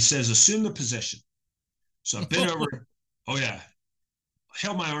he says, assume the position. So I bent over. Oh, yeah.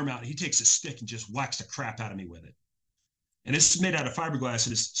 Held my arm out. And he takes a stick and just whacks the crap out of me with it. And it's made out of fiberglass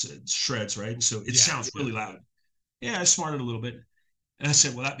and it's shreds, right? And so it sounds really loud. Yeah, I smarted a little bit. And I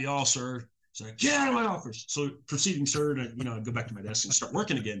said, well, that be all, sir. He's like, get out of my office. So proceeding, sir, and I go back to my desk and start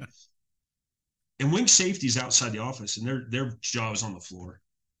working again. And wing safety is outside the office, and their jaw is on the floor.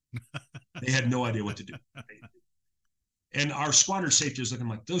 They had no idea what to do. And our squadron safety is looking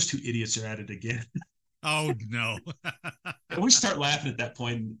like, those two idiots are at it again. Oh, no. And we start laughing at that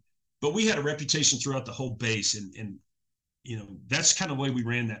point. But we had a reputation throughout the whole base, and that's kind of the way we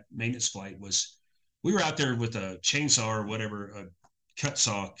ran that maintenance flight. Was we were out there with a chainsaw or whatever, a cut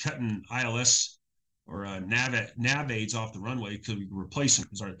saw, cutting ILS or nav aids off the runway because we could replace them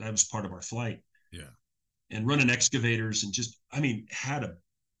because that was part of our flight. Yeah. And running excavators and had a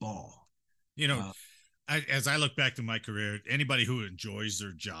ball. As I look back to my career, anybody who enjoys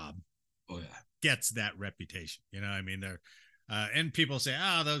their job gets that reputation. They're and people say,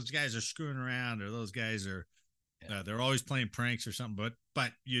 those guys are screwing around, or those guys are they're always playing pranks or something,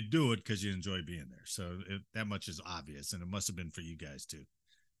 but you do it because you enjoy being there. So that much is obvious, and it must have been for you guys too.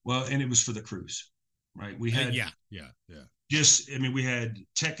 Well, and it was for the crews, right? We had we had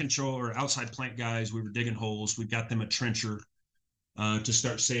tech control or outside plant guys. We were digging holes. We got them a trencher to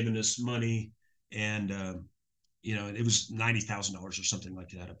start saving us money, and it was $90,000 or something like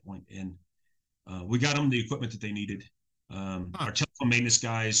that at a point. And we got them the equipment that they needed. Our telephone maintenance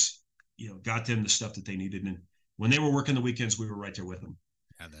guys, got them the stuff that they needed, and when they were working the weekends, we were right there with them.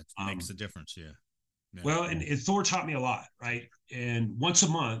 Yeah, that makes a difference. Yeah. Well, and Thor taught me a lot, right? And once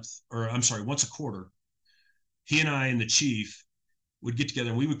a quarter, he and I and the chief would get together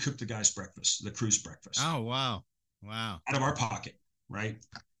and we would cook the guys' breakfast, the crew's breakfast. Oh, wow. Out of our pocket, right?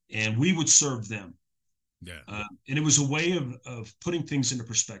 And we would serve them. Yeah. And it was a way of putting things into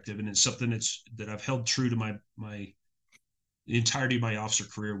perspective. And it's something that I've held true to the entirety of my officer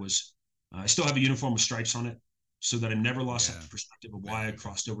career. Was I still have a uniform with stripes on it, so that I never lost that perspective of why I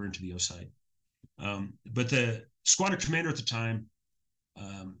crossed over into the O side. But the squadron commander at the time,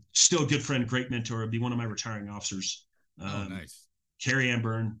 still a good friend, great mentor, would be one of my retiring officers. Nice. Kerry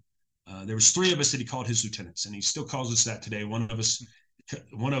Anburn. There was 3 of us that he called his lieutenants, and he still calls us that today. One of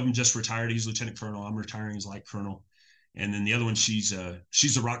them just retired. He's lieutenant colonel. I'm retiring as light colonel. And then the other one, she's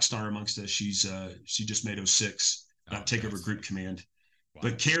a rock star amongst us. She just made 06, take over group command. Wow.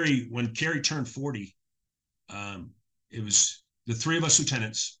 But when Kerry turned 40, it was the 3 of us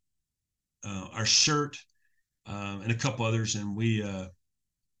lieutenants, our shirt, and a couple others. And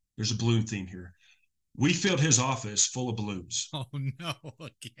there's a balloon theme here. We filled his office full of balloons. Oh no!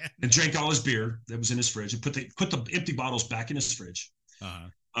 Again. And drank all his beer that was in his fridge, and put the empty bottles back in his fridge.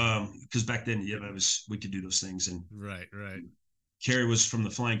 Because back then, we could do those things. And right. Kerry was from the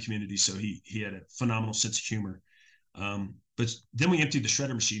flying community, so he had a phenomenal sense of humor. But then we emptied the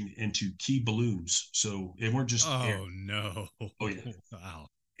shredder machine into key balloons, so they weren't just air. No! Oh yeah! Wow!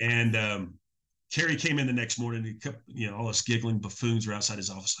 And Kerry came in the next morning. He kept, all us giggling buffoons were outside his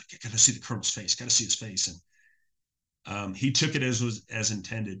office, like, I got to see the colonel's face. Got to see his face. And he took it as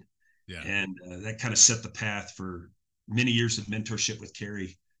intended. Yeah. And that kind of set the path for many years of mentorship with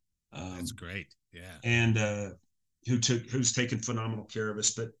Kerry. That's great. Yeah. And who's taken phenomenal care of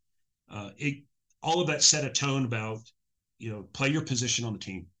us. But all of that set a tone about, play your position on the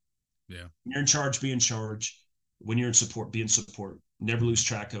team. Yeah. When you're in charge, be in charge. When you're in support, be in support. Never lose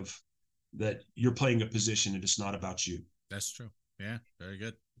track of that you're playing a position and it's not about you. That's true. Yeah, very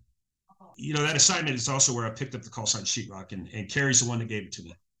good. That assignment is also where I picked up the call sign sheetrock, and Kerry's the one that gave it to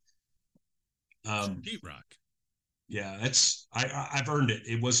me. Sheetrock. Yeah, I've earned it.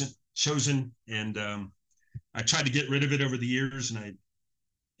 It wasn't chosen, and I tried to get rid of it over the years, and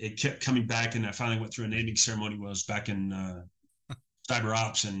it kept coming back, and I finally went through a naming ceremony. Was back in cyber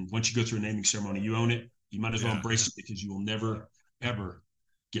ops. And once you go through a naming ceremony, you own it. You might as well embrace it because you will never, ever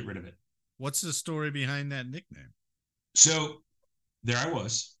get rid of it. What's the story behind that nickname? So there I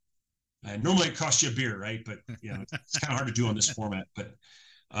was. Normally it costs you a beer, right? But it's kind of hard to do on this format. But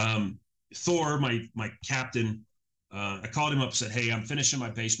Thor, my captain, I called him up and said, "Hey, I'm finishing my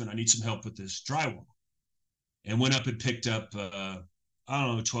basement. I need some help with this drywall." And went up and picked up, I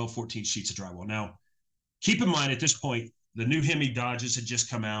don't know, 12, 14 sheets of drywall. Now, keep in mind at this point, the new Hemi Dodges had just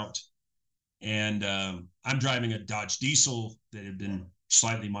come out, and I'm driving a Dodge diesel that had been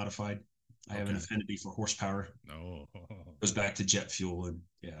slightly modified. I have an affinity for horsepower. No, goes back to jet fuel, and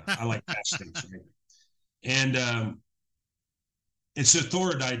I like fast things. Right? And so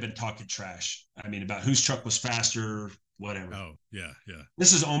Thor and I had been talking trash. I mean, about whose truck was faster, whatever. Oh, yeah.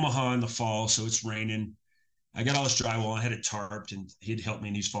 This is Omaha in the fall, so it's raining. I got all this drywall. I had it tarped, and he'd help me,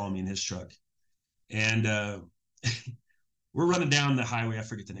 and he's following me in his truck. And we're running down the highway. I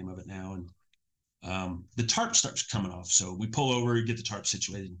forget the name of it now. And the tarp starts coming off. So we pull over, get the tarp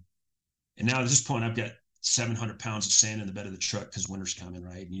situated. And now at this point, I've got 700 pounds of sand in the bed of the truck because winter's coming,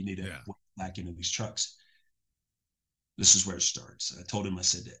 right? And you need to work back into these trucks. This is where it starts. I told him, I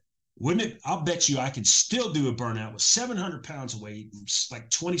said, I'll bet you I can still do a burnout with 700 pounds of weight and like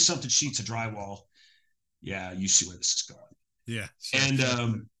 20 something sheets of drywall. Yeah, you see where this is going. Yeah. Sure.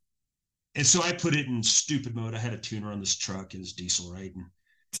 And so I put it in stupid mode. I had a tuner on this truck and it's diesel, right? And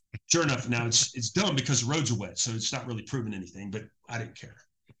sure enough, now it's done because the roads are wet. So it's not really proving anything, but I didn't care.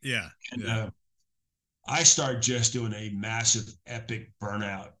 Yeah. And I started just doing a massive, epic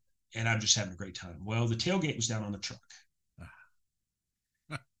burnout, and I'm just having a great time. Well, the tailgate was down on the truck.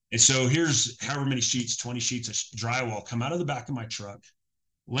 And so here's however many sheets, 20 sheets of drywall come out of the back of my truck,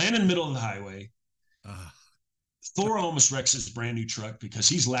 land in the middle of the highway. Thor almost wrecks his brand new truck because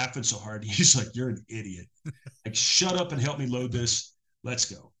he's laughing so hard. He's like, "You're an idiot. Like, shut up and help me load this. Let's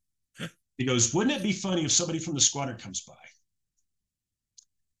go." He goes, "Wouldn't it be funny if somebody from the squadron comes by?"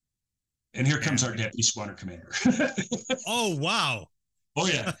 And here comes our deputy squadron commander. Oh, wow. Oh,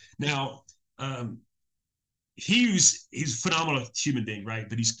 yeah. Now, he's a phenomenal human being, right?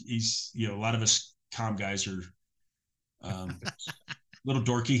 But he's a lot of us comm guys are a little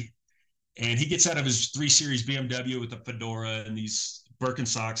dorky. And he gets out of his 3 Series BMW with a fedora and these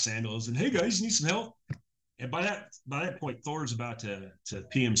Birkenstock sandals. And, "Hey, guys, you need some help?" And by that point, Thor's about to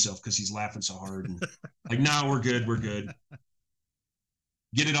pee himself because he's laughing so hard. And like, "No, we're good. We're good."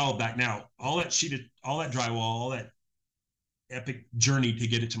 Get it all back. Now, all that drywall, all that epic journey to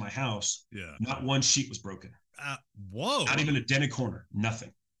get it to my house. Yeah. Not one sheet was broken. Whoa. Not even a dented corner.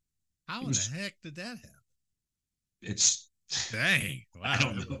 Nothing. How in the heck did that happen? It's dang. Wow. I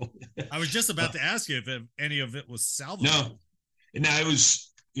don't know. I was just about to ask you if any of it was salvageable. No. Now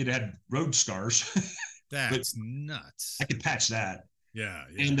it had road scars. That's nuts. I could patch that. Yeah.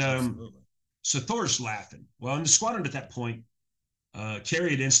 And absolutely. So Thor's laughing. Well, in the squadron at that point,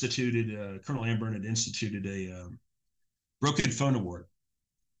 Kerry had instituted, Colonel Amburn had instituted a broken phone award.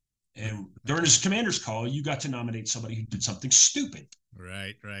 And during his commander's call, you got to nominate somebody who did something stupid.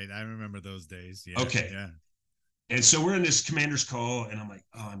 Right. I remember those days. Yeah. Okay. Yeah. And so we're in this commander's call, and I'm like,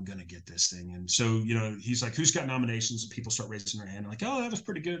 "Oh, I'm going to get this thing." And so, he's like, "Who's got nominations?" And people start raising their hand. I'm like, "Oh, that was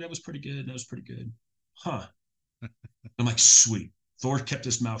pretty good. That was pretty good. That was pretty good." Huh. I'm like, "Sweet." Thor kept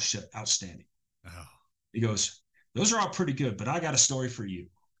his mouth shut. Outstanding. Oh. He goes, "Those are all pretty good, but I got a story for you."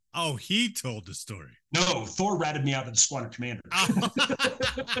 Oh, he told the story. No, Thor ratted me out to the squadron commander. Oh.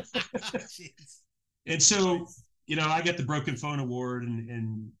 And so, I get the broken phone award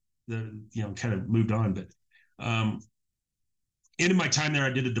and the, kind of moved on. But end of my time there, I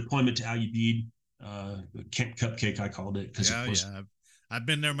did a deployment to Al Ubaid, Camp Cupcake, I called it. Yeah. I've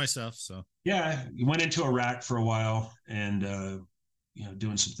been there myself. So yeah, we went into Iraq for a while and,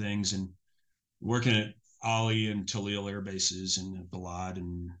 doing some things and working at Ali and Talil air bases and Balad.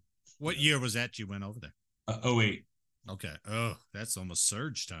 And what year was that you went over there? 08. Okay. Oh, that's almost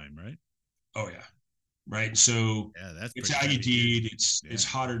surge time, right? Oh yeah. Right. So that's it's Al Ubaid. It's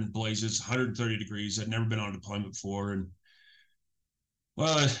hotter than blazes, 130 degrees. I'd never been on a deployment before. And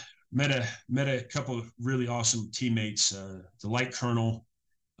well, I met a couple of really awesome teammates. The Light Colonel,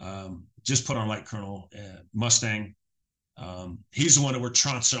 just put on Light Colonel, Mustang. He's the one that we're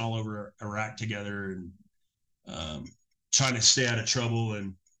trouncing all over Iraq together and trying to stay out of trouble.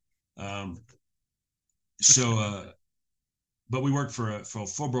 And but we worked for a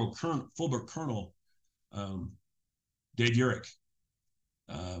Fulbright Colonel, Dave Urich.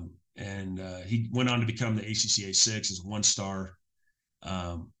 And he went on to become the ACCA 6 as a 1-star.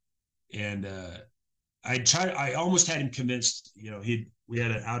 I almost had him convinced, we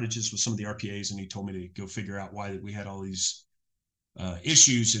had outages with some of the RPAs, and he told me to go figure out why we had all these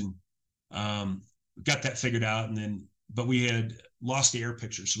issues, and got that figured out. And then, but we had lost the air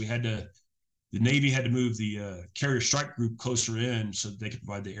picture, so the Navy had to move the carrier strike group closer in so they could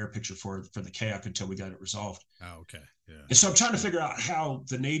provide the air picture for the kayak until we got it resolved. Oh, okay. Yeah. And so I'm trying to figure out how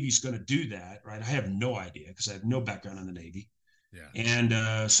the Navy's going to do that, right? I have no idea because I have no background in the Navy. Yeah.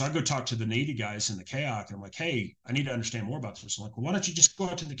 And so I go talk to the Navy guys in the kayak, and I'm like, hey, I need to understand more about this. I'm like, well, why don't you just go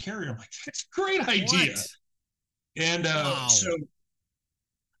out to the carrier? I'm like, that's a great idea. What? And wow. So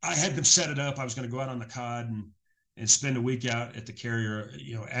I had them set it up. I was going to go out on the cod and spend a week out at the carrier,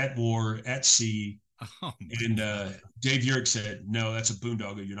 at war, at sea. Oh, and Dave Urick said, no, that's a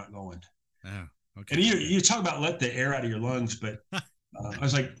boondoggle. You're not going. Oh, okay. And you talk about let the air out of your lungs, but I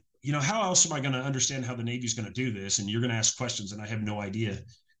was like, how else am I going to understand how the Navy's going to do this? And you're going to ask questions, and I have no idea.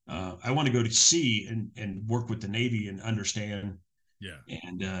 I want to go to sea and work with the Navy and understand. Yeah.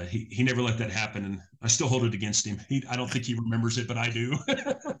 And he never let that happen, and I still hold it against him. I don't think he remembers it, but I do.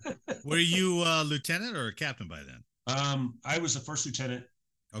 Were you lieutenant or a captain by then? I was the first lieutenant.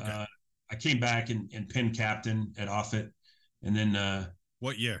 Okay. I came back and pinned captain at Offutt, and then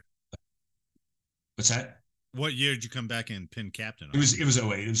what year? What's that? What year did you come back and pin captain? It was 08.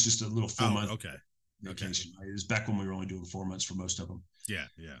 It was just a little 4-month. Okay. Vacation. Okay. It was back when we were only doing 4 months for most of them. Yeah,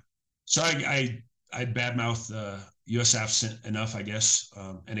 yeah. So I badmouthed USAF enough, I guess,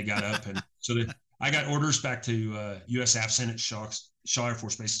 and it got up, and so I got orders back to USAF at Shaw Air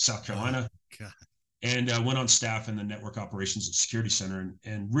Force Base in South Carolina. Oh, God. And went on staff in the Network Operations and Security Center,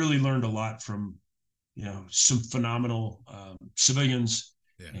 and really learned a lot from, some phenomenal civilians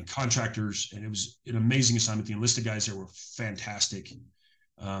and contractors. And it was an amazing assignment. The enlisted guys there were fantastic.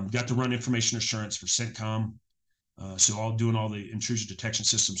 Got to run information assurance for CENTCOM. So doing all the intrusion detection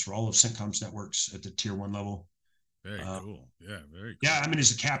systems for all of CENTCOM's networks at the tier 1 level. Very cool. Yeah, very cool. Yeah, I mean,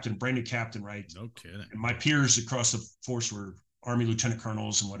 as a captain, brand new captain, right? No kidding. And my peers across the force were Army lieutenant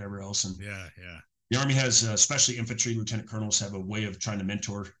colonels and whatever else. And yeah. The Army has, especially infantry lieutenant colonels, have a way of trying to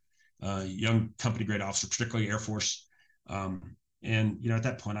mentor young company grade officers, particularly Air Force. And at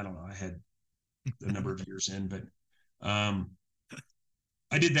that point, I don't know, I had a number of years in, but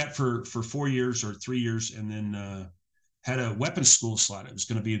I did that for 4 years or 3 years, and then had a weapons school slot. It was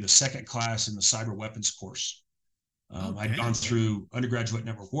going to be the second class in the cyber weapons course. I'd gone through undergraduate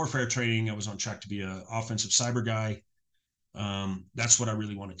network warfare training. I was on track to be an offensive cyber guy. That's what I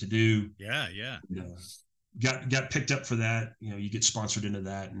really wanted to do. Yeah. And, got picked up for that. You get sponsored into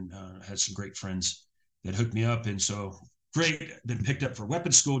that, and had some great friends that hooked me up. And so great, then picked up for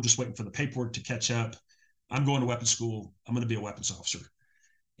weapons school, just waiting for the paperwork to catch up. I'm going to weapons school. I'm going to be a weapons officer.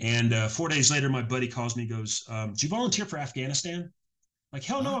 And 4 days later, my buddy calls me, goes, did you volunteer for Afghanistan? Like,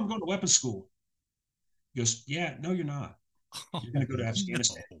 hell no, I'm going to weapons school. He goes, yeah, no, you're not. You're going to go to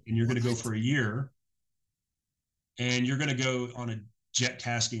Afghanistan, and you're going to go for a year, and you're going to go on a jet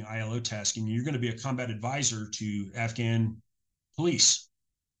tasking, ILO tasking. You're going to be a combat advisor to Afghan police.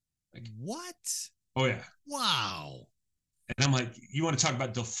 Like, what? Oh, yeah. Wow. And I'm like, you want to talk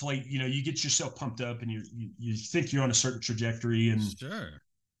about deflate, you get yourself pumped up, and you think you're on a certain trajectory, and sure.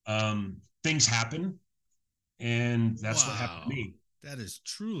 Things happen, and that's what happened to me. That is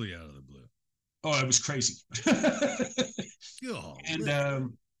truly out of the blue. Oh, it was crazy.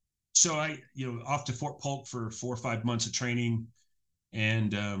 And so I, off to Fort Polk for 4 or 5 months of training,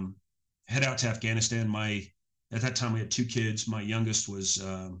 and head out to Afghanistan. At that time we had 2 kids. My youngest was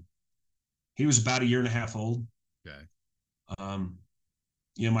he was about a year and a half old. Okay.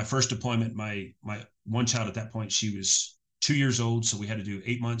 My first deployment, my one child at that point, she was 2 years old, so we had to do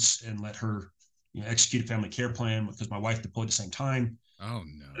 8 months and let her execute a family care plan because my wife deployed at the same time. Oh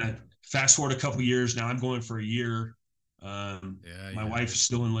no. Fast forward a couple of years, now I'm going for a year. My wife is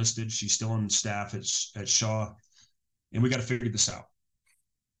still enlisted. She's still on staff at Shaw, and we got to figure this out.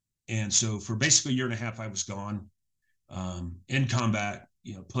 And so for basically a year and a half, I was gone, in combat,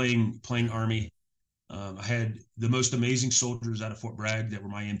 playing Army. I had the most amazing soldiers out of Fort Bragg that were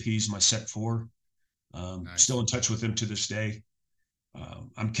my MPs, my Set 4. Nice. Still in touch with them to this day.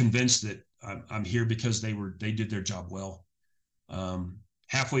 I'm convinced that I'm here because they did their job well.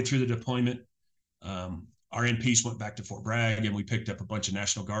 Halfway through the deployment, our MPs went back to Fort Bragg, and we picked up a bunch of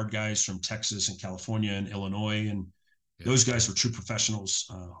National Guard guys from Texas and California and Illinois. And those guys were true professionals,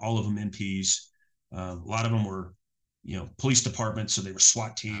 all of them MPs. A lot of them were, police departments, so they were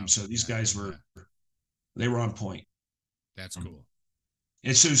SWAT teams. So these guys they were on point. That's cool.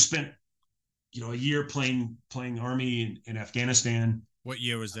 And so spent, a year playing Army in Afghanistan. What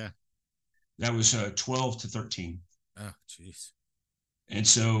year was that? That was 12 to 13. Oh, jeez. And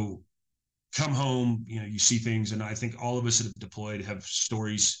so come home, you see things, and I think all of us that have deployed have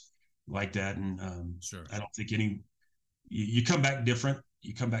stories like that. And sure. I don't think any, you come back different.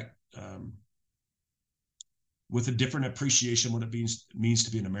 You come back with a different appreciation what it means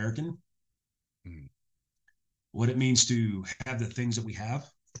to be an American, what it means to have the things that we have.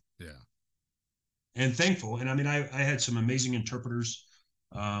 Yeah. And thankful. And I mean, I had some amazing interpreters.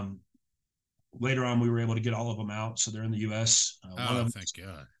 Later on, we were able to get all of them out. So they're in the U.S. Thank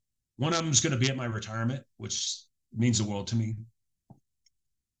God. One of them is going to be at my retirement, which means the world to me.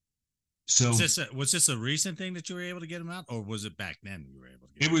 So was this a recent thing that you were able to get them out, or was it back then you were able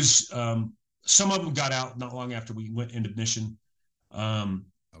to get it was, some of them got out not long after we went into mission.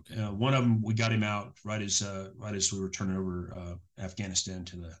 Okay. One of them, we got him out right as we were turning over Afghanistan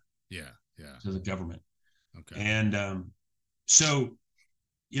to the government. Okay. And so,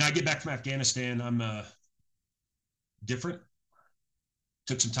 I get back from Afghanistan. I'm different.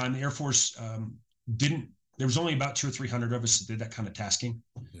 Took some time. The Air Force there was only about 200 or 300 of us that did that kind of tasking.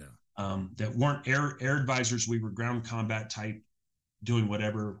 Yeah. That weren't air advisors. We were ground combat type, doing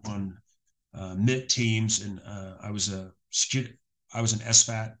whatever on MIT teams. And I was an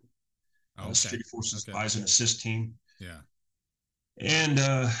SFAT, Security Forces Advise and Assist team. Yeah. And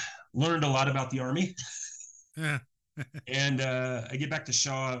learned a lot about the Army. Yeah. And I get back to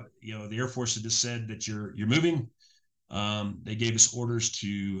Shaw. The Air Force had just said that you're moving. They gave us orders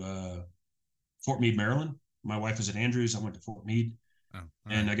to Fort Meade, Maryland. My wife was at Andrews. I went to Fort Meade,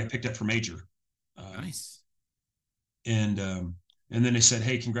 and I got picked up for Major. Nice. And then they said,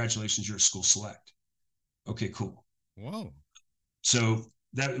 "Hey, congratulations, you're a school select." Okay, cool. Whoa. So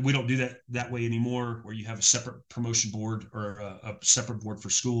that we don't do that way anymore, where you have a separate promotion board or a separate board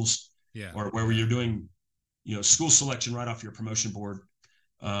for schools. Yeah. Or where you're doing, school selection right off your promotion board.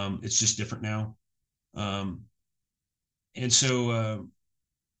 It's just different now. And so,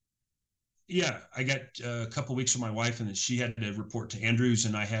 I got a couple of weeks with my wife, and then she had to report to Andrews,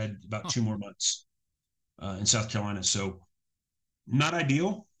 and I had about 2 more months in South Carolina. So not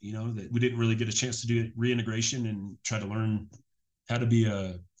ideal, that we didn't really get a chance to do reintegration and try to learn how to be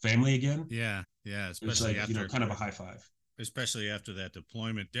a family again. Yeah. Yeah. Especially after, kind of a high five. Especially after that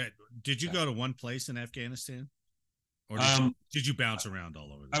deployment. Did you go to one place in Afghanistan? Or did you bounce around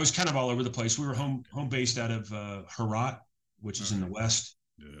all over? I was kind of all over the place. We were home based out of Herat, which is in the west.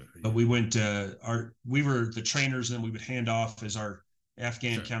 But we went, we were the trainers, and then we would hand off as our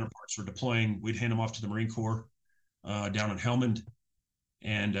Afghan counterparts were deploying. We'd hand them off to the Marine Corps down in Helmand.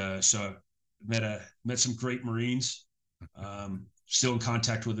 And so met some great Marines, still in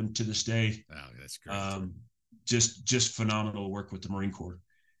contact with them to this day. Wow, that's great. Just phenomenal work with the Marine Corps.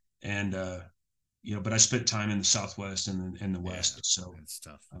 And, but I spent time in the Southwest and in the West. So that's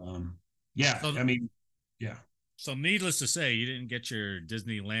tough. So needless to say, you didn't get your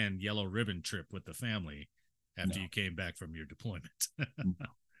Disneyland yellow ribbon trip with the family after you came back from your deployment. No.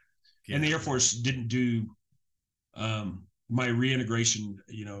 And the Air Force didn't do my reintegration,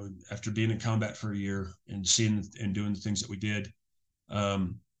 after being in combat for a year and seeing and doing the things that we did.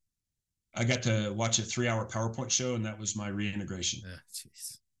 I got to watch a 3-hour PowerPoint show, and that was my reintegration.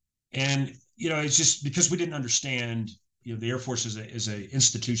 And, it's just because we didn't understand, the Air Force as a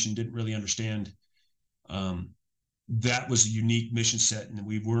institution didn't really understand that was a unique mission set, and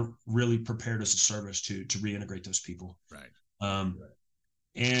we weren't really prepared as a service to reintegrate those people. Right.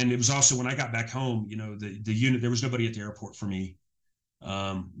 And it was also when I got back home, the unit, there was nobody at the airport for me.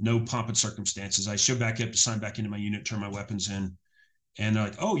 No pomp and circumstances. I showed back up to sign back into my unit, turn my weapons in, and they're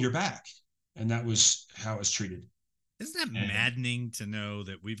like, "Oh, you're back." And that was how I was treated. Isn't that maddening to know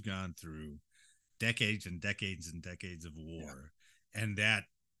that we've gone through decades and decades and decades of war, and that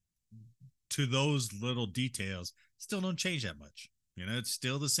to those little details still don't change that much? It's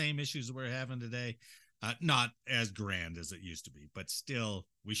still the same issues that we're having today. Not as grand as it used to be, but still,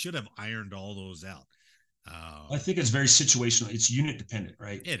 we should have ironed all those out. I think it's very situational. It's unit dependent,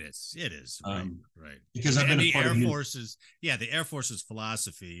 right? It is. Right. Because I've been the Air Force's, the Air Force's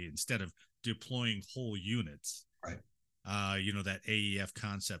philosophy, instead of deploying whole units, right? That AEF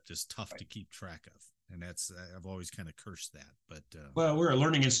concept is tough to keep track of, and that's I've always kind of cursed that. But well, we're a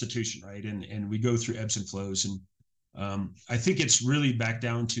learning institution, right? And we go through ebbs and flows, and I think it's really back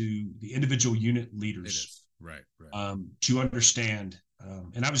down to the individual unit leaders. It is. Right. To understand.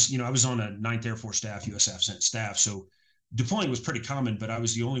 And I was on a 9th Air Force staff, USAF staff. So deploying was pretty common, but I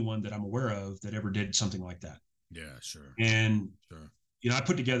was the only one that I'm aware of that ever did something like that. Yeah, sure. And, I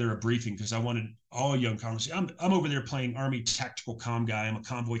put together a briefing because I wanted all young conversations. I'm over there playing Army tactical comm guy. I'm a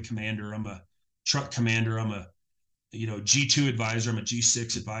convoy commander. I'm a truck commander. I'm a, G2 advisor. I'm a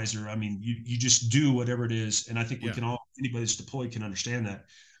G6 advisor. I mean, you just do whatever it is. And I think we can anybody that's deployed can understand that.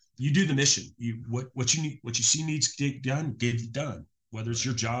 You do the mission. What you need, what you see needs to get done, get it done. Whether it's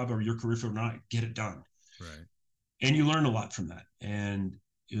your job or your career or not, get it done. Right. and you learn a lot from that. And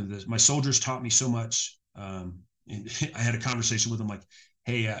my soldiers taught me so much. And I had a conversation with them like,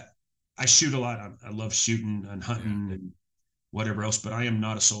 hey, I shoot a lot. I love shooting and hunting and whatever else, but I am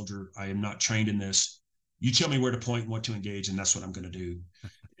not a soldier. I am not trained in this. You tell me where to point and what to engage, and that's what I'm going to do.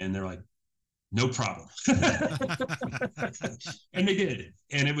 And they're like, no problem. And they did.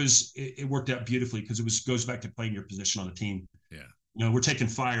 And it worked out beautifully because goes back to playing your position on the team. Yeah. We're taking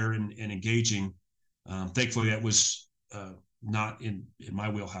fire and engaging. Thankfully that was not in my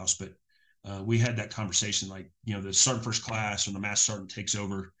wheelhouse, but we had that conversation, like, the sergeant first class or the master sergeant takes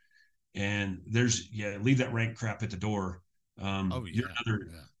over, and leave that rank crap at the door. You're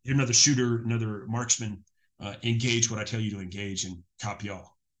another shooter, another marksman. Engage what I tell you to engage and copy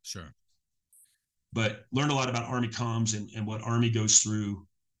all. Sure. But learned a lot about Army comms and what Army goes through.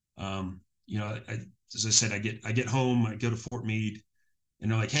 As I said, I get home, I go to Fort Meade, and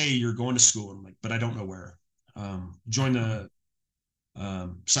they're like, hey, you're going to school. I'm like, but I don't know where. Join the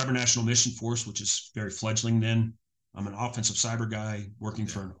Cyber National Mission Force, which is very fledgling then. I'm an offensive cyber guy working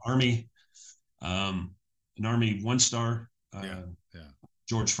for an Army 1-star,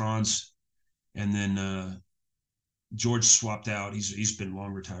 George Franz. And then George swapped out. He's been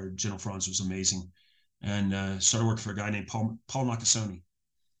long retired. General Franz was amazing. And started working for a guy named Paul Nakasone.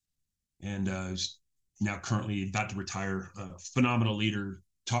 And he's now currently about to retire. Phenomenal leader,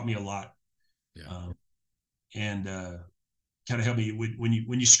 taught me a lot. And kind of helped me when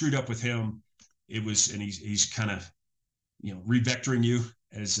you screwed up with him. It was, and he's kind of revectoring you,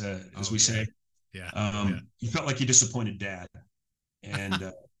 as we say. You felt like you disappointed Dad,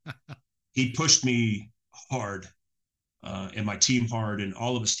 and he pushed me hard, and my team hard, and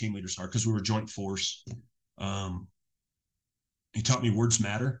all of us team leaders hard, because we were a joint force. He taught me words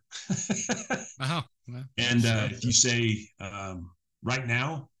matter. And if you say right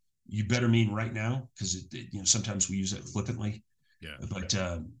now, you better mean right now, because sometimes we use it flippantly. But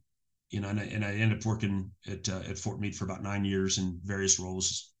and I ended up working at Fort Meade for about 9 years in various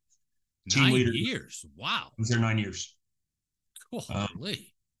roles. Team leader. 9 years. Wow. I was there 9 years.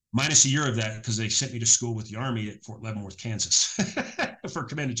 Holy. Minus a year of that because they sent me to school with the Army at Fort Leavenworth, Kansas, for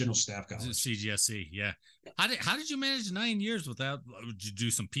Command and General Staff College. CGSC, yeah. How did you manage 9 years without? Did you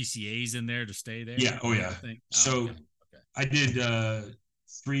do some PCAs in there to stay there? Yeah. Oh yeah. So I did 3+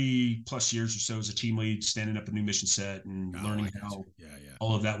 years or so as a team lead, standing up a new mission set and learning how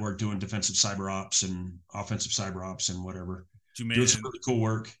all of that work, doing defensive cyber ops and offensive cyber ops and whatever. Doing some really cool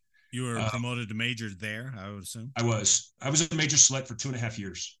work. You were promoted to major there, I would assume. I was a major select for 2.5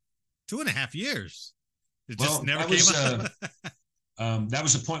 years. 2.5 years. It just never came up. That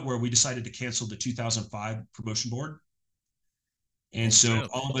was the point where we decided to cancel the 2005 promotion board. And so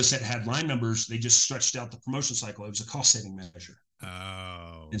all of us that had line numbers, they just stretched out the promotion cycle. It was a cost saving measure.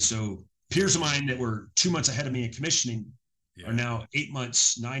 Oh. And so peers of mine that were 2 months ahead of me in commissioning are now 8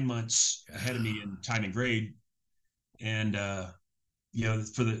 months, 9 months ahead of me in time and grade. And,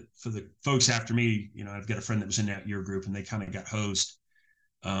 for the folks after me, I've got a friend that was in that year group, and they kind of got hosed.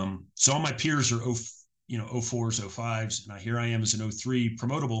 So all my peers are 04s, 05s, and here I am as an 03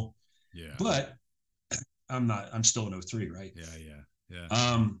 promotable. But I'm still an 03, right?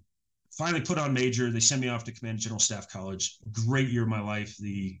 Yeah. Finally put on major. They send me off to Command and General Staff College. Great year of my life.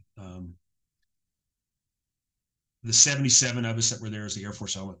 The 77 of us that were there as the Air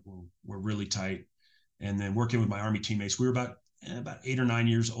Force element were really tight. And then working with my Army teammates, we were about 8 or 9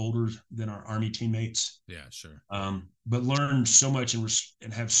 years older than our Army teammates. Yeah, sure. But learned so much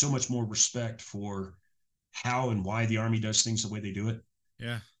and have so much more respect for how and why the Army does things the way they do it.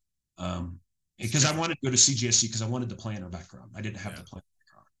 Yeah. Because I wanted to go to CGSC because I wanted to play in our background. I didn't have to play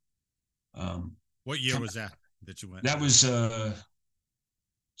in our background. What year was that you went? That was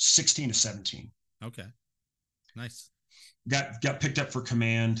 16 to 17. Okay. Nice. Got picked up for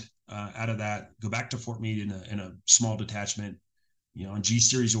command out of that. Go back to Fort Meade in a small detachment, on G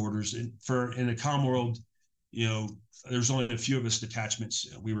series orders. And in the comm world, there's only a few of us detachments.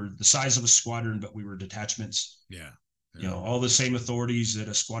 We were the size of a squadron, but we were detachments. Yeah. All the same authorities that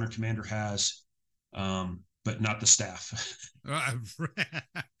a squadron commander has, but not the staff.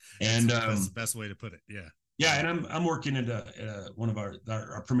 And that's the best way to put it. Yeah. Yeah, and I'm working at one of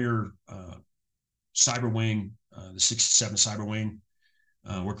our premier cyber wing, the 67 cyber wing,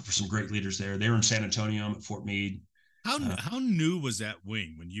 working for some great leaders there. They were in San Antonio. I'm at Fort Meade. How new was that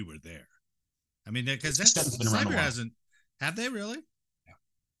wing when you were there? I mean, because that's been around cyber hasn't. Have they really? Yeah.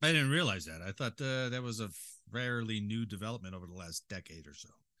 I didn't realize that. I thought that was a fairly new development over the last decade or so.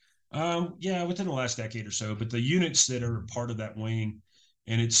 Within the last decade or so. But the units that are part of that wing,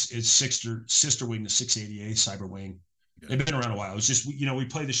 and its sister wing, the 680A cyber wing, They've been around a while. It's just, we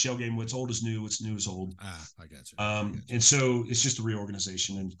play the shell game. What's old is new. What's new is old. I got you. And so it's just a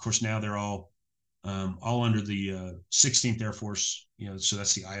reorganization. And of course, now they're all under the 16th Air Force, so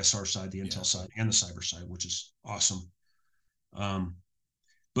that's the ISR side, the intel side, and the cyber side, which is awesome.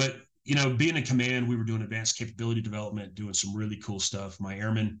 But, being in command, we were doing advanced capability development, doing some really cool stuff. My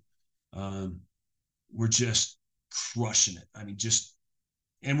airmen were just crushing it. I mean,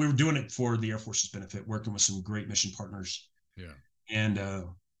 and we were doing it for the Air Force's benefit, working with some great mission partners. Yeah. And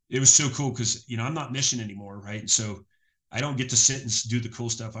it was so cool because, I'm not mission anymore, right? And so I don't get to sit and do the cool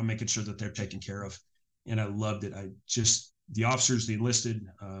stuff. I'm making sure that they're taken care of. And I loved it. The officers, the enlisted,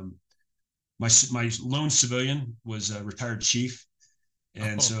 my lone civilian was a retired chief.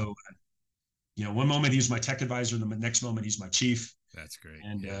 And so, one moment he was my tech advisor, and the next moment he's my chief. That's great.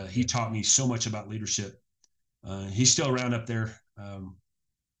 And he taught me so much about leadership. He's still around up there.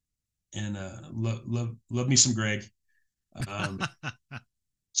 And love me some Greg.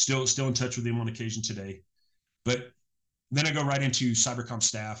 Still in touch with him on occasion today. But then I go right into cybercom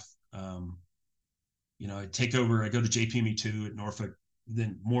staff. I take over. I go to JPME2 at Norfolk.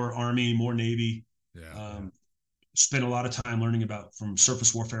 Then more Army, more Navy. Spent a lot of time learning from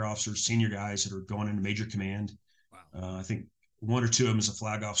surface warfare officers, senior guys that are going into major command. Wow. I think one or two of them is a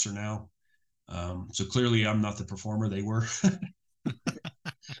flag officer now. So clearly I'm not the performer they were.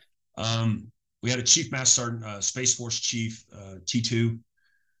 We had a chief master sergeant, Space Force chief, T2.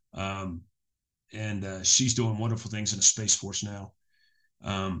 And she's doing wonderful things in the Space Force now.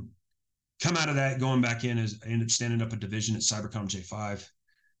 Come out of that, going back in, I ended up standing up a division at Cybercom J5.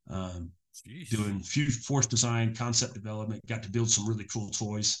 Doing force design, concept development, got to build some really cool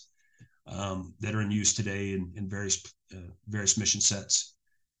toys that are in use today in various mission sets.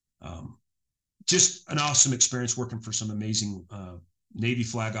 Just an awesome experience working for some amazing Navy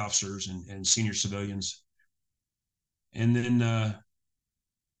flag officers and senior civilians. And then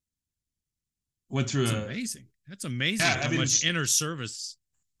went through That's amazing how much inter-service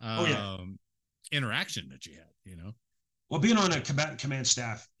interaction that you had, Well, being on a combatant command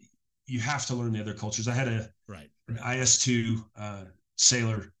staff, you have to learn the other cultures. I had an IS-2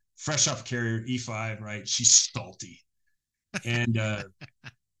 sailor, fresh off carrier, E5, right? She's salty. And,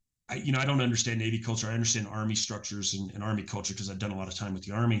 I don't understand Navy culture. I understand Army structures and Army culture because I've done a lot of time with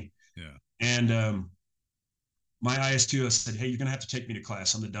the Army. Yeah. And my IS-2, I said, hey, you're going to have to take me to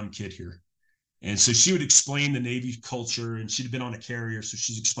class. I'm the dumb kid here. And so she would explain the Navy culture, and she'd been on a carrier. So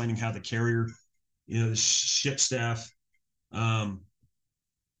she's explaining how the carrier, the ship staff,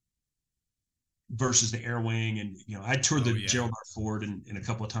 versus the air wing. And, I toured the Gerald R. Ford in a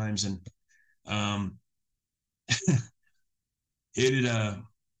couple of times, and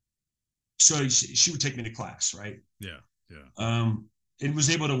so she would take me to class. Right. Yeah. And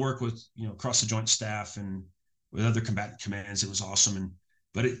was able to work with, across the joint staff and with other combatant commands. It was awesome.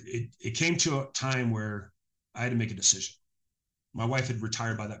 But it came to a time where I had to make a decision. My wife had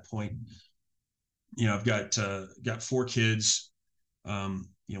retired by that point. I've got 4 kids.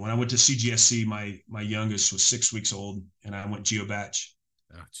 When I went to CGSC, my youngest was 6 weeks old, and I went GeoBatch.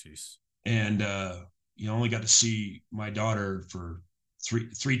 Oh, jeez. And only got to see my daughter for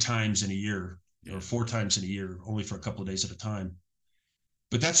three times in a year, or 4 times in a year, only for a couple of days at a time.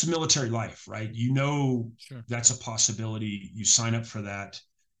 But that's the military life, right? Sure. That's a possibility. You sign up for that.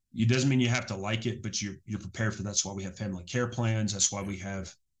 It doesn't mean you have to like it, but you're prepared for that. That's why we have family care plans. That's why we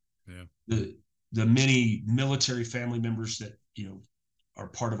have the many military family members that, are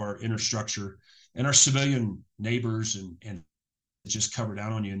part of our inner structure, and our civilian neighbors and just cover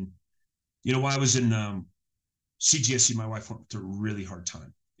down on you. And, while I was in CGSC, my wife went through a really hard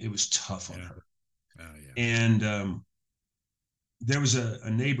time. It was tough on her. Oh, yeah. And there was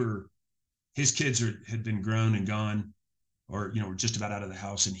a neighbor, his kids had been grown and gone, or, were just about out of the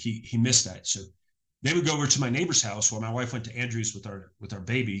house, and he missed that. So they would go over to my neighbor's house while my wife went to Andrews with our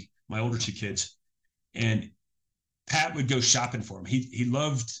baby, my older 2 kids. And Pat would go shopping for him. He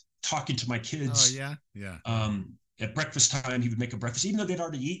loved talking to my kids. Oh, yeah. At breakfast time, he would make a breakfast. Even though they'd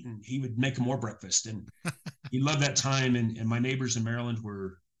already eaten, he would make them more breakfast. And he loved that time. And my neighbors in Maryland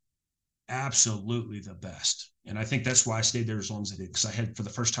were absolutely the best. And I think that's why I stayed there as long as I did, because I had, for the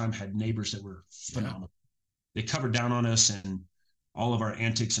first time, had neighbors that were phenomenal. They covered down on us and all of our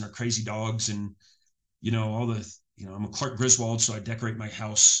antics and our crazy dogs and, all the, I'm a Clark Griswold, so I decorate my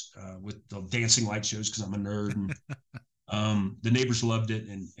house with the dancing light shows because I'm a nerd. And the neighbors loved it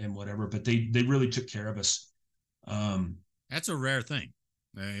and whatever, but they really took care of us. That's a rare thing.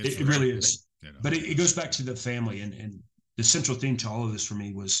 It really is. But it goes back to the family. And the central theme to all of this for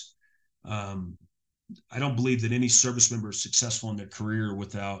me was I don't believe that any service member is successful in their career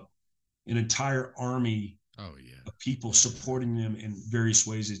without an entire Army Oh yeah. Of people supporting them in various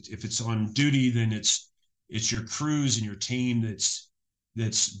ways. If it's on duty, then it's your crews and your team that's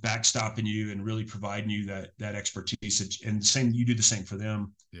backstopping you and really providing you that expertise. And the same, you do the same for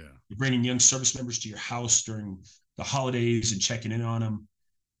them. Yeah. You're bringing young service members to your house during the holidays and checking in on them.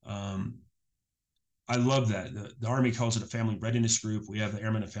 I love that. The Army calls it a family readiness group. We have the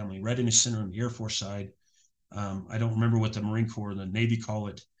Airmen and Family Readiness Center on the Air Force side. I don't remember what the Marine Corps, the Navy call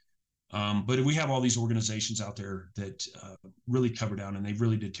it. But we have all these organizations out there that really cover down, and they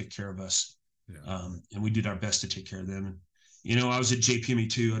really did take care of us. Yeah. And we did our best to take care of them. And, you know, I was at JPME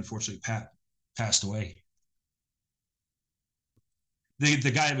too. Unfortunately, Pat passed away. The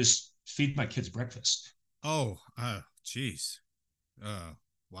guy that was feeding my kids breakfast. Oh, geez.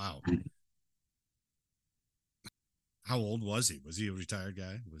 Wow. How old was he? Was he a retired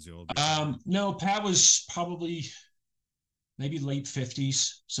guy? Was he old? No, Pat was probably maybe late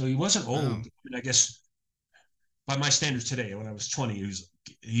 50s. So he wasn't old. Oh. I mean, I guess by my standards today, when I was 20,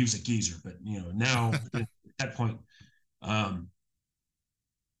 he was a geezer. But, you know, now at that point, but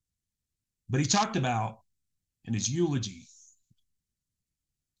he talked about in his eulogy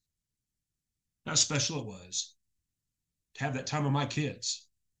how special it was to have that time with my kids.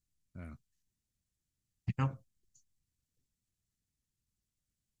 Yeah. You know?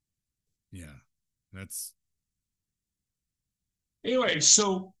 Yeah. That's anyway.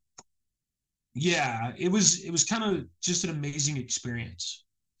 So yeah, it was kind of just an amazing experience.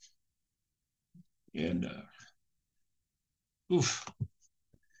 And oof,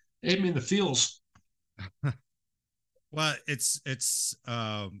 it hit me in the feels. well, it's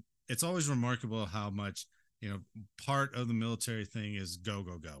always remarkable how much, you know, part of the military thing is go,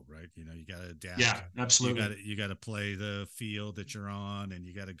 right? You know, you got to adapt. Yeah, absolutely. You got to play the field that you're on, and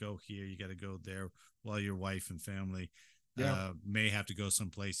you got to go here, you got to go there, while your wife and family may have to go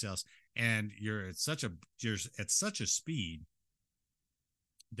someplace else. And you're at such a speed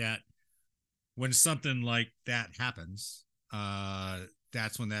that when something like that happens,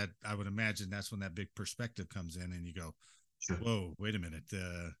 that's when I would imagine that's when that big perspective comes in, and you go, sure. Whoa, wait a minute.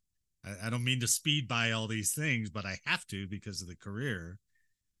 I don't mean to speed by all these things, but I have to because of the career.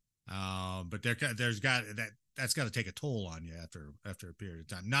 But that's got to take a toll on you after a period of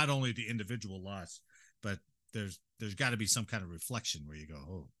time. Not only the individual loss, but there's got to be some kind of reflection where you go,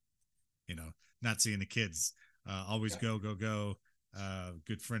 oh, you know, not seeing the kids always go.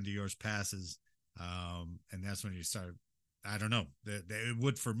 Good friend of yours passes, and that's when you start. I don't know. It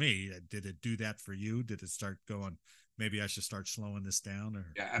would for me. Did it do that for you? Did it start going, maybe I should start slowing this down? Or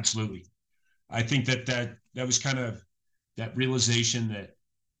yeah, absolutely. I think that was kind of that realization that,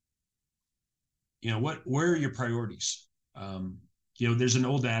 you know, where are your priorities? You know, there's an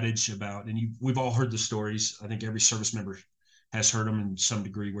old adage about, and we've all heard the stories. I think every service member has heard them in some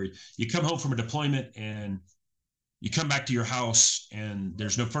degree, where you come home from a deployment and you come back to your house and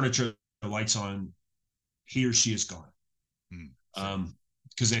there's no furniture, no lights on. He or she is gone.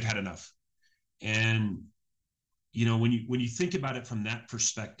 Because they've had enough. And, you know, when you think about it from that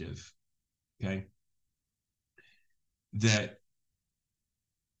perspective, okay, that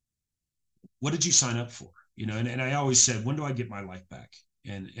what did you sign up for? You know, and I always said, when do I get my life back?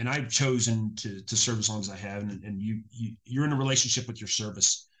 And I've chosen to serve as long as I have, and you're in a relationship with your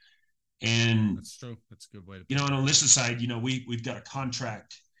service. And that's true. That's a good way to you know, and on this side, you know, we've got a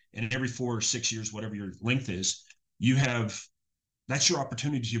contract, and every 4 or 6 years, whatever your length is, that's your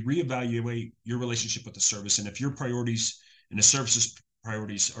opportunity to reevaluate your relationship with the service. And if your priorities and the service's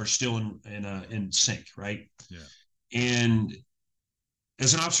priorities are still in sync, right? Yeah. And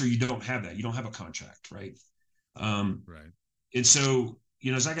as an officer, you don't have that. You don't have a contract, right? Right. And so,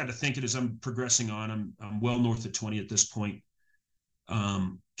 you know, as I got to thinking, as I'm progressing on, I'm well north of 20 at this point,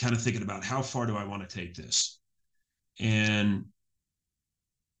 kind of thinking about how far do I want to take this? And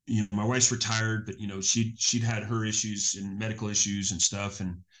you know, my wife's retired, but you know, she'd had her issues and medical issues and stuff.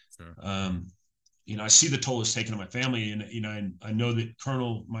 And, sure. You know, I see the toll it's taken on my family, and, you know, I know that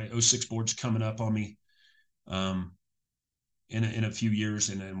my 06 board's coming up on me, in a few years.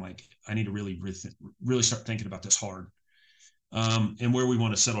 And I'm like, I need to really start thinking about this hard, and where we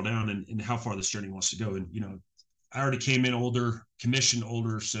want to settle down, and how far this journey wants to go. And, you know, I already came in older, commissioned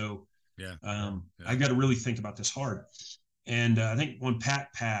older. So I got to really think about this hard. And I think when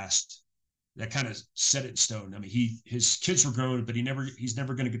Pat passed, that kind of set it in stone. I mean, his kids were grown, but he's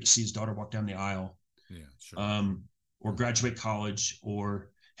never going to get to see his daughter walk down the aisle, or graduate college, or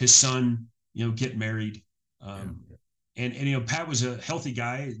his son, you know, get married. And you know, Pat was a healthy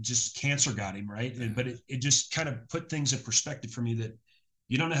guy, just cancer got him, right? But it just kind of put things in perspective for me, that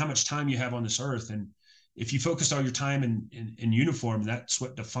you don't know how much time you have on this earth, and if you focused all your time in uniform, that's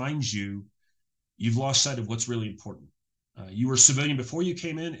what defines you. you've lost sight of what's really important. You were a civilian before you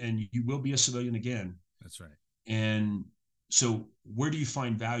came in, and you will be a civilian again. That's right. And so where do you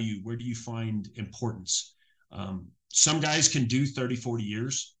find value? Where do you find importance? Some guys can do 30, 40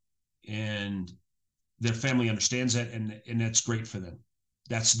 years and their family understands that, and that's great for them.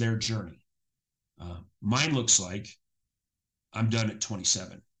 That's their journey. Mine looks like I'm done at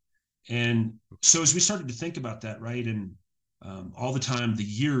 27. And so as we started to think about that, right, and all the time, the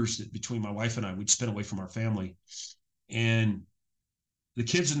years that between my wife and I, we'd spent away from our family, and the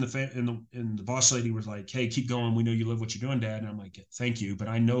kids and the boss lady was like, "Hey, keep going. We know you love what you're doing, Dad." And I'm like, "Thank you, but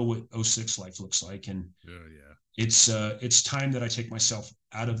I know what 06 life looks like, and it's time that I take myself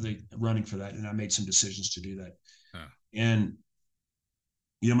out of the running for that." And I made some decisions to do that. And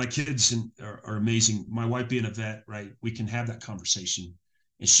my kids are amazing. My wife being a vet, right? We can have that conversation,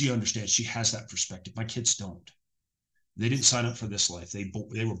 and she understands. She has that perspective. My kids don't. They didn't sign up for this life. They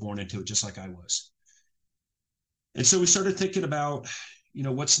were born into it just like I was. And so we started thinking about,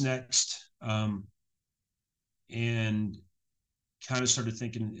 what's next, and kind of started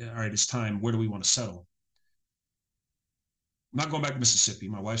thinking, all right, it's time. Where do we want to settle? I'm not going back to Mississippi.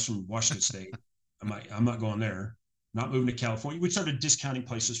 My wife's from Washington State. I'm not going there. Not moving to California. We started discounting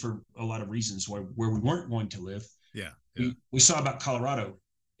places for a lot of reasons where we weren't going to live. Yeah. We saw about Colorado.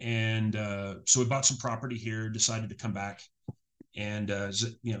 And so we bought some property here, decided to come back. And,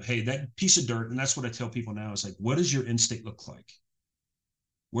 hey, that piece of dirt, and that's what I tell people now, is like, what does your end state look like?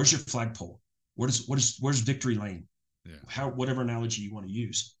 Where's your flagpole? Where's victory lane? Yeah. Whatever analogy you want to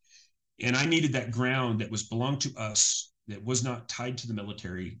use. And I needed that ground that belonged to us, that was not tied to the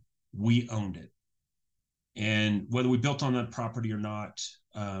military. We owned it. And whether we built on that property or not,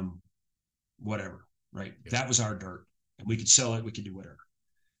 whatever, right? Yeah. That was our dirt, and we could sell it. We could do whatever.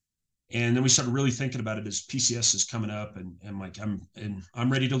 And then we started really thinking about it as PCS is coming up, and like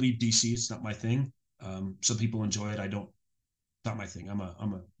I'm ready to leave DC. It's not my thing. Some people enjoy it. Not my thing. I'm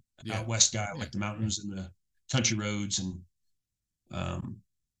a out west guy. I like the mountains and the country roads, and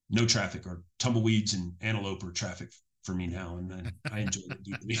no traffic, or tumbleweeds and antelope or traffic for me now. And I enjoy it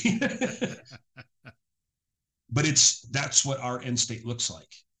deeply. But that's what our end state looks like.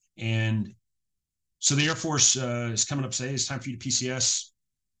 And so the Air Force is coming up today. It's time for you to PCS.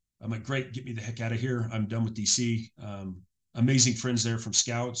 I'm like, great, get me the heck out of here. I'm done with DC. Amazing friends there from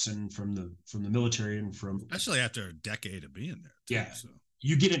scouts and from the military, and from especially after a decade of being there too, yeah. So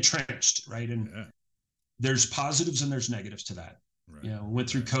you get entrenched, right? And there's positives and there's negatives to that. Right. Went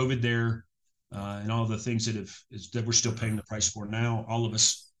through COVID there, and all the things that we're still paying the price for now, all of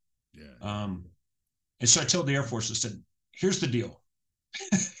us. Yeah. And so I told the Air Force, I said, here's the deal.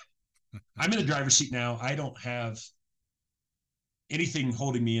 I'm in the driver's seat now. I don't have anything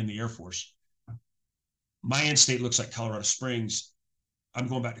holding me in the Air Force. My end state looks like Colorado Springs. I'm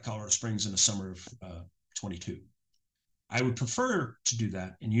going back to Colorado Springs in the summer of 22. I would prefer to do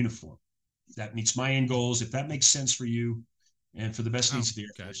that in uniform. That meets my end goals. If that makes sense for you and for the best needs of the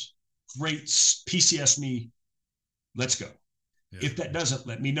Air Force, great, PCS me, let's go. Yeah. If that doesn't,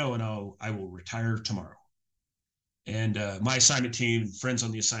 let me know, and I will retire tomorrow. And my assignment team, friends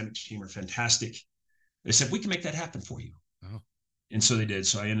on the assignment team are fantastic. They said, we can make that happen for you. Oh. And so they did.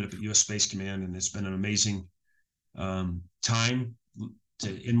 So I ended up at U.S. Space Command, and it's been an amazing time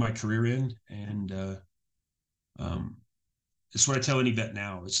to end my career in. And it's what I tell any vet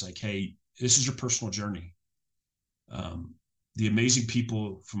now. It's like, hey, this is your personal journey. The amazing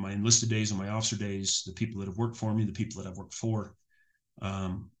people from my enlisted days and my officer days, the people that have worked for me, the people that I've worked for,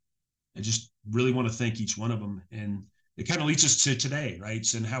 I just really want to thank each one of them. And it kind of leads us to today, right?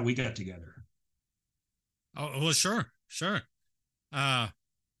 And how we got together. Oh, well, sure.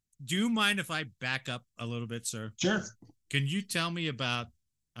 Do you mind if I back up a little bit, sir? Sure. Can you tell me about,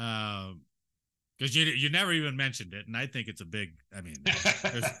 because you never even mentioned it, and I think it's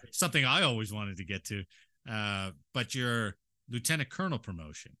there's something I always wanted to get to, but your lieutenant colonel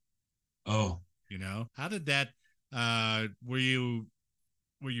promotion. Oh. How did that, were you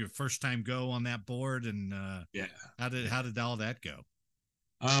first time go on that board, and yeah, how did all that go?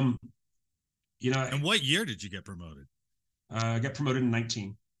 And what year did you get promoted? I got promoted in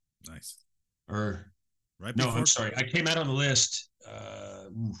 19. Nice. Or right? No, I'm sorry. I came out on the list.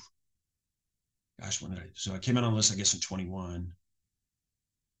 So I came out on the list, I guess, in 21,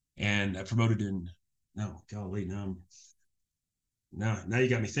 and I promoted in. No, golly, no. Now you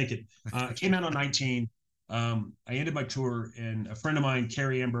got me thinking. I came out on 19. I ended my tour, and a friend of mine,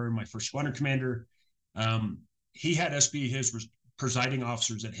 Kerry Amber, my first squadron commander, he had us be his presiding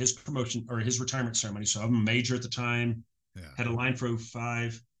officers at his promotion or his retirement ceremony. So I'm a major at the time. Had a line for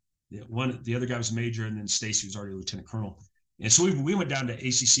 05. The other guy was a major, and then Stacy was already a lieutenant colonel. And so we went down to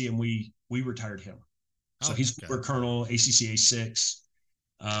ACC and we retired him. So he's former colonel, ACC A6.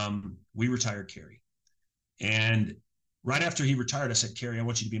 We retired Kerry. And right after he retired, I said, Kerry, I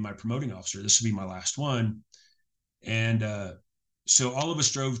want you to be my promoting officer. This will be my last one. And so all of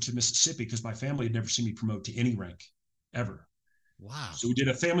us drove to Mississippi because my family had never seen me promote to any rank ever. Wow. So we did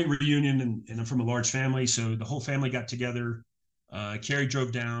a family reunion, and I'm from a large family. So the whole family got together. Kerry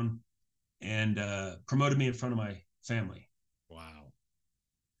drove down and promoted me in front of my family. Wow.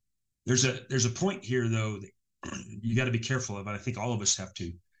 There's a point here, though, that you got to be careful of. And I think all of us have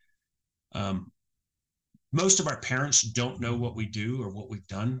to. Most of our parents don't know what we do or what we've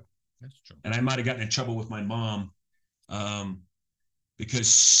done. That's true. And I might have gotten in trouble with my mom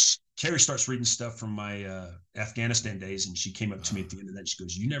because Kerry starts reading stuff from my Afghanistan days, and she came up to me at the end of that. She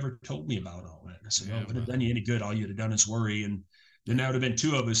goes, "You never told me about all that." And I said, "Well, it wouldn't have done you any good. All you'd have done is worry." And then there would have been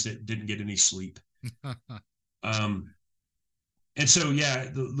two of us that didn't get any sleep. And so, yeah,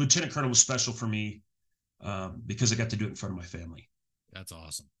 the lieutenant colonel was special for me because I got to do it in front of my family. That's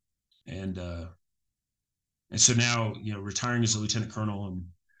awesome. And so now, retiring as a lieutenant colonel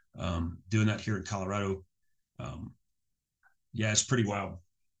and doing that here in Colorado, it's pretty wild.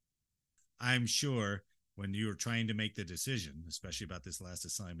 I'm sure when you were trying to make the decision, especially about this last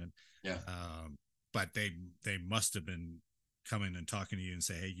assignment, but they must have been coming and talking to you and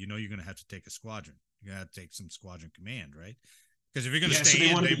say, hey, you're going to have to take a squadron. You're going to have to take some squadron command, right? Because if you're going to stay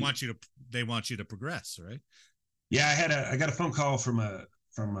in, they want you to progress, right? Yeah, I got a phone call from a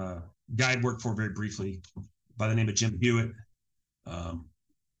guy I'd worked for very briefly by the name of Jim Hewitt,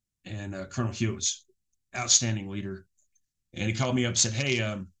 and Colonel Hewitt was outstanding leader, and he called me up and said, "Hey,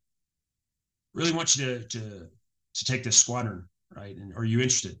 really want you to take this squadron, right? And are you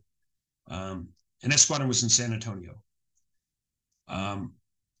interested?" And that squadron was in San Antonio.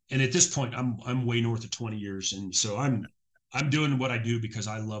 And at this point, I'm way north of 20 years, and so I'm doing what I do because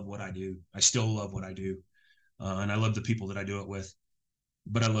I love what I do. I still love what I do, and I love the people that I do it with,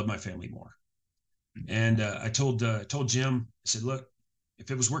 but I love my family more. And I told Jim, I said, "Look,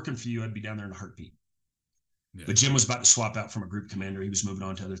 if it was working for you, I'd be down there in a heartbeat." Yeah. But Jim was about to swap out from a group commander. He was moving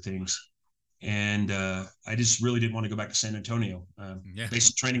on to other things. And I just really didn't want to go back to San Antonio.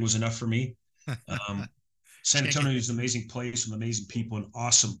 Basic training was enough for me. San Antonio is an amazing place with amazing people, an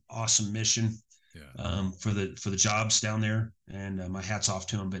awesome mission for the jobs down there. And my hat's off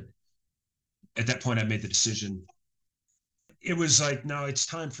to them. But at that point, I made the decision. It was like, no, it's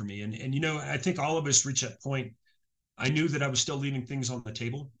time for me. And I think all of us reach that point. I knew that I was still leaving things on the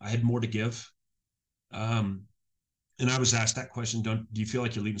table. I had more to give. And I was asked that question, do you feel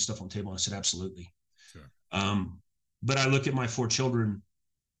like you're leaving stuff on the table? And I said, absolutely. Sure. But I look at my 4 children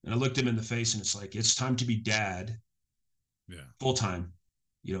and I looked them in the face, and it's like, it's time to be dad. Yeah. Full time.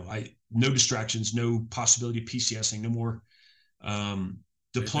 No distractions, no possibility of PCSing, no more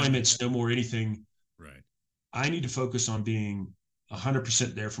deployments, no more anything. Right. I need to focus on being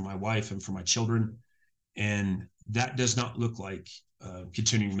 100% there for my wife and for my children. And that does not look like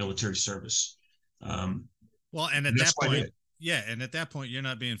continuing military service. Well, and at that point, and at that point, you're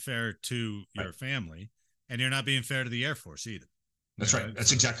not being fair to your family, and you're not being fair to the Air Force either. That's right.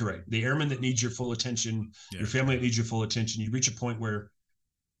 That's exactly right. The airman that needs your full attention, your family that needs your full attention, you reach a point where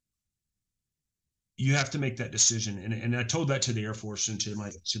you have to make that decision. And I told that to the Air Force and to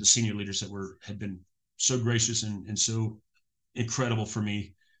the senior leaders that had been so gracious and so incredible for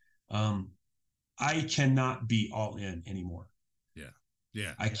me. I cannot be all in anymore.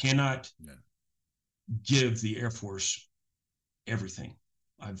 Yeah. I cannot give the Air Force everything.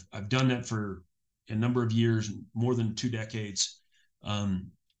 I've done that for a number of years, more than 2 decades.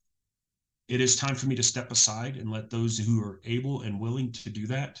 It is time for me to step aside and let those who are able and willing to do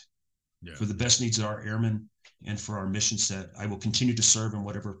that for the best needs of our airmen and for our mission set. I will continue to serve in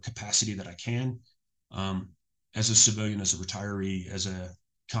whatever capacity that I can, as a civilian, as a retiree, as a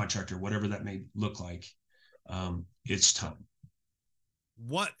contractor, whatever that may look like. It's time.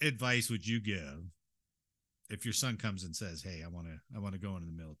 What advice would you give if your son comes and says, "Hey, I want to go into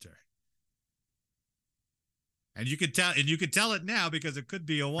the military"? And you could tell it now because it could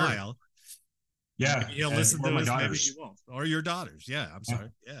be a while. Yeah. Maybe he'll listen to us, maybe he won't. Or your daughters. Yeah. I'm sorry.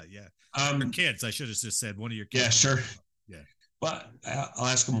 Yeah. Your kids. I should have just said one of your kids. Yeah, sure. Yeah. But I'll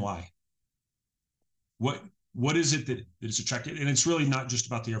ask them why. What is it that is attractive? And it's really not just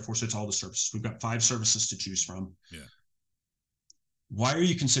about the Air Force, it's all the services. We've got 5 services to choose from. Yeah. Why are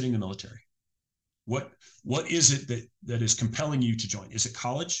you considering the military? What is it that is compelling you to join? Is it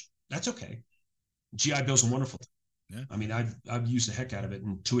college? That's okay. GI Bill's a wonderful thing. Yeah. I mean, I've used the heck out of it,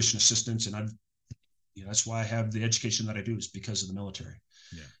 and tuition assistance, and that's why I have the education that I do, is because of the military.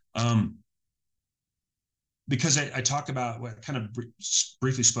 Yeah. because I talk about what I kind of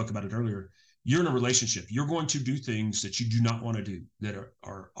briefly spoke about it earlier. You're in a relationship. You're going to do things that you do not want to do, that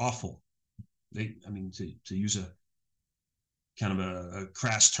are awful. To use a kind of a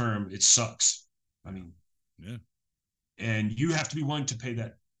crass term, it sucks. Yeah. And you have to be willing to pay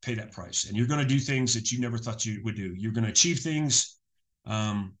that price. And you're going to do things that you never thought you would do. You're going to achieve things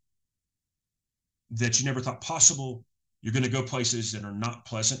that you never thought possible. You're going to go places that are not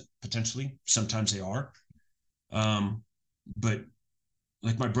pleasant, potentially. Sometimes they are. But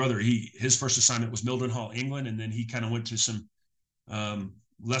like my brother, his first assignment was Mildenhall, England, and then he kind of went to some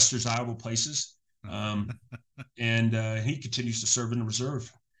less desirable places. And he continues to serve in the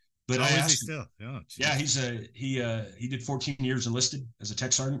reserve. But I asked him, still? Yeah, he did 14 years enlisted as a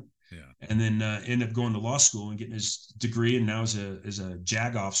tech sergeant. Yeah. And then ended up going to law school and getting his degree, and now is a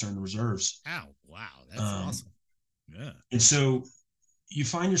JAG officer in the reserves. Oh, wow. That's awesome. Yeah. And so you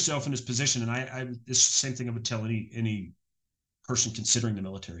find yourself in this position, and I this is the same thing I would tell any person considering the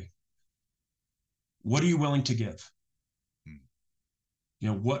military. What are you willing to give?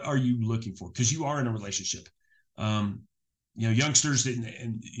 What are you looking for? Because you are in a relationship. Youngsters,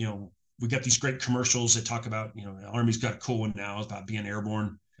 and we got these great commercials that talk about, the Army's got a cool one now about being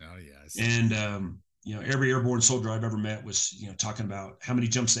airborne. Oh yes. And every airborne soldier I've ever met was, talking about how many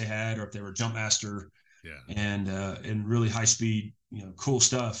jumps they had, or if they were a jump master. Yeah. And really high speed, cool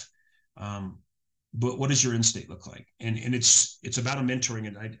stuff. But what does your end state look like? And it's about a mentoring.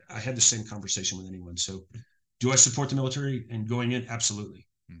 And I had the same conversation with anyone. So do I support the military and going in? Absolutely.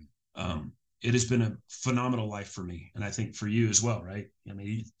 It has been a phenomenal life for me. And I think for you as well, right?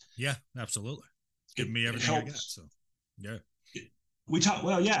 Yeah, absolutely. It's given me everything I got. So yeah. We talk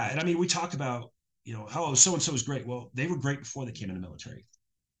about, how so-and-so is great. Well, they were great before they came in the military.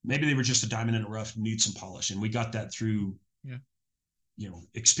 Maybe they were just a diamond in the rough and need some polish. And we got that through,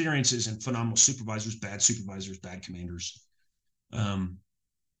 experiences and phenomenal supervisors, bad commanders.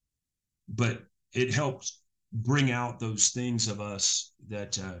 But it helped bring out those things of us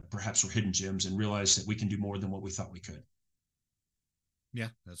that perhaps were hidden gems, and realize that we can do more than what we thought we could. Yeah,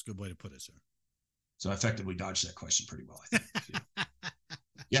 that's a good way to put it, sir. So I effectively dodged that question pretty well, I think.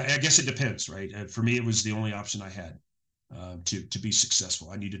 Yeah, I guess it depends, right? For me, it was the only option I had to be successful.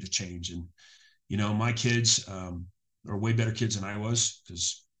 I needed to change. And, my kids are way better kids than I was,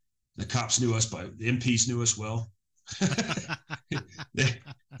 because the cops knew us, but the MPs knew us well.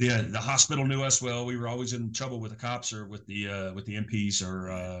 The hospital knew us well. We were always in trouble with the cops or with the MPs or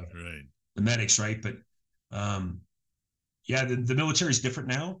right. the medics, right? But the military is different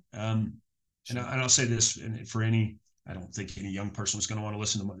now. Sure. And I'll say this, and for I don't think any young person is going to want to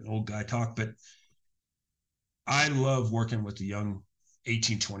listen to my old guy talk, but I love working with the young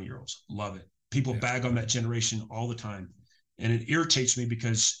 18, 20-year-olds. Love it. People bag on that generation all the time. And it irritates me,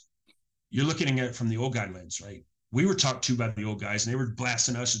 because you're looking at it from the old guy lens, right? We were talked to by the old guys, and they were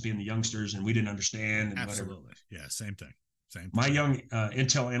blasting us as being the youngsters, and we didn't understand. And absolutely. Whatever. Yeah, same thing. My young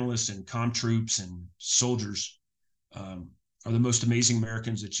intel analysts and comm troops and soldiers are the most amazing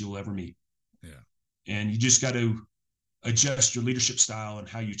Americans that you'll ever meet. Yeah. And you just got to adjust your leadership style and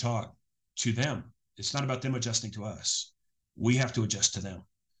how you talk to them. It's not about them adjusting to us. We have to adjust to them.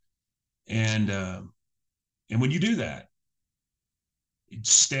 And when you do that, you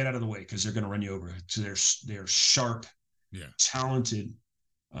stand out of the way, because they're going to run you over. So they're sharp, talented,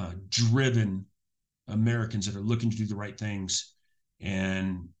 driven Americans that are looking to do the right things.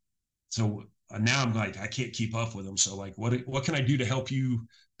 And so now I'm like, I can't keep up with them. So like, what can I do to help you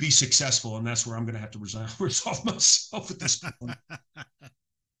be successful? And that's where I'm going to have to resolve myself at this point.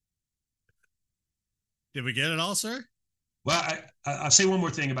 Did we get it all, sir? Well, I'll say one more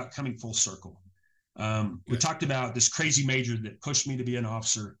thing about coming full circle. We talked about this crazy major that pushed me to be an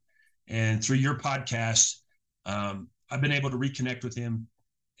officer. And through your podcast, I've been able to reconnect with him.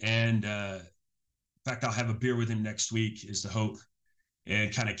 And in fact, I'll have a beer with him next week, is the hope,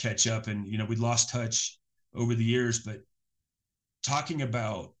 and kind of catch up. And, we'd lost touch over the years, but talking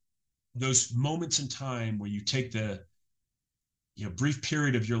about those moments in time where you take the, brief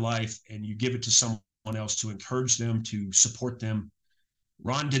period of your life and you give it to someone else to encourage them, to support them.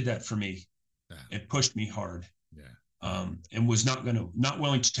 Ron did that for me. It pushed me hard. And was not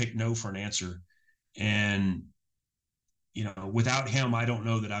willing to take no for an answer. And, without him, I don't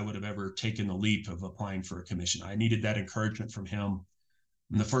know that I would have ever taken the leap of applying for a commission. I needed that encouragement from him.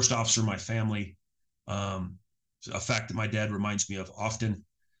 I'm the first officer in my family. A fact that my dad reminds me of often.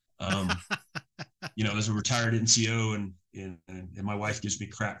 As a retired NCO, and my wife gives me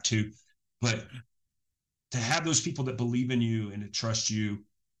crap too. But to have those people that believe in you and to trust you,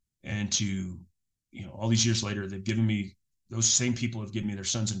 and to, all these years later, those same people have given me their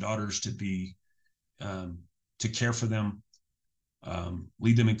sons and daughters to be to care for them,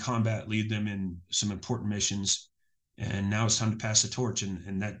 lead them in combat, lead them in some important missions. And now it's time to pass the torch.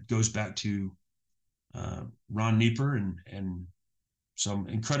 And that goes back to Ron Nieper. And so I'm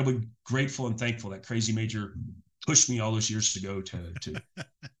incredibly grateful and thankful that Crazy Major pushed me all those years ago to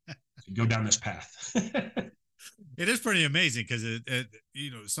go down this path. It is pretty amazing because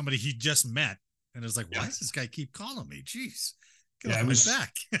somebody he just met and it's like, why does this guy keep calling me? Jeez, get off my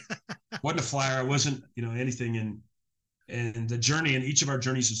back. Wasn't a flyer. I wasn't, anything. And the journey, and each of our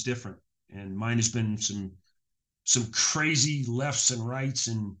journeys is different. And mine has been some crazy lefts and rights.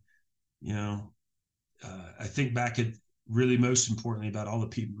 And, I think back at really most importantly about all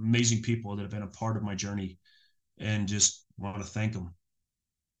the amazing people that have been a part of my journey, and just want to thank them.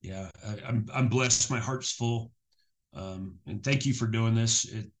 Yeah, I'm blessed. My heart's full. And thank you for doing this.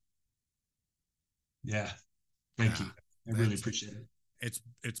 Thank you. I really appreciate it.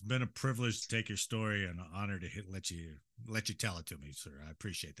 It's been a privilege to take your story and an honor to let you tell it to me, sir. I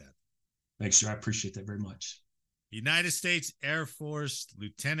appreciate that. Thanks, sir. I appreciate that very much. United States Air Force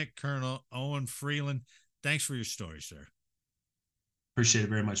Lieutenant Colonel Owen Freeland, thanks for your story, sir. Appreciate it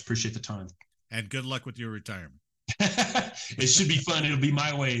very much. Appreciate the time. And good luck with your retirement. It should be fun. It'll be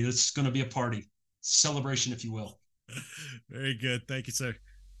my way. It's going to be a party. Celebration, if you will. Very good. Thank you, sir.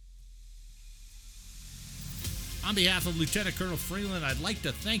 On behalf of Lieutenant Colonel Freeland, I'd like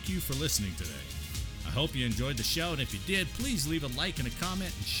to thank you for listening today. I hope you enjoyed the show, and if you did, please leave a like and a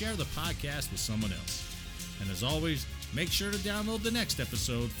comment and share the podcast with someone else. And as always, make sure to download the next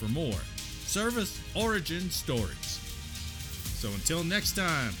episode for more service origin stories. So until next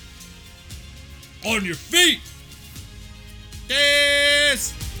time, on your feet,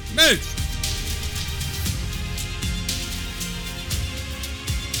 dismiss!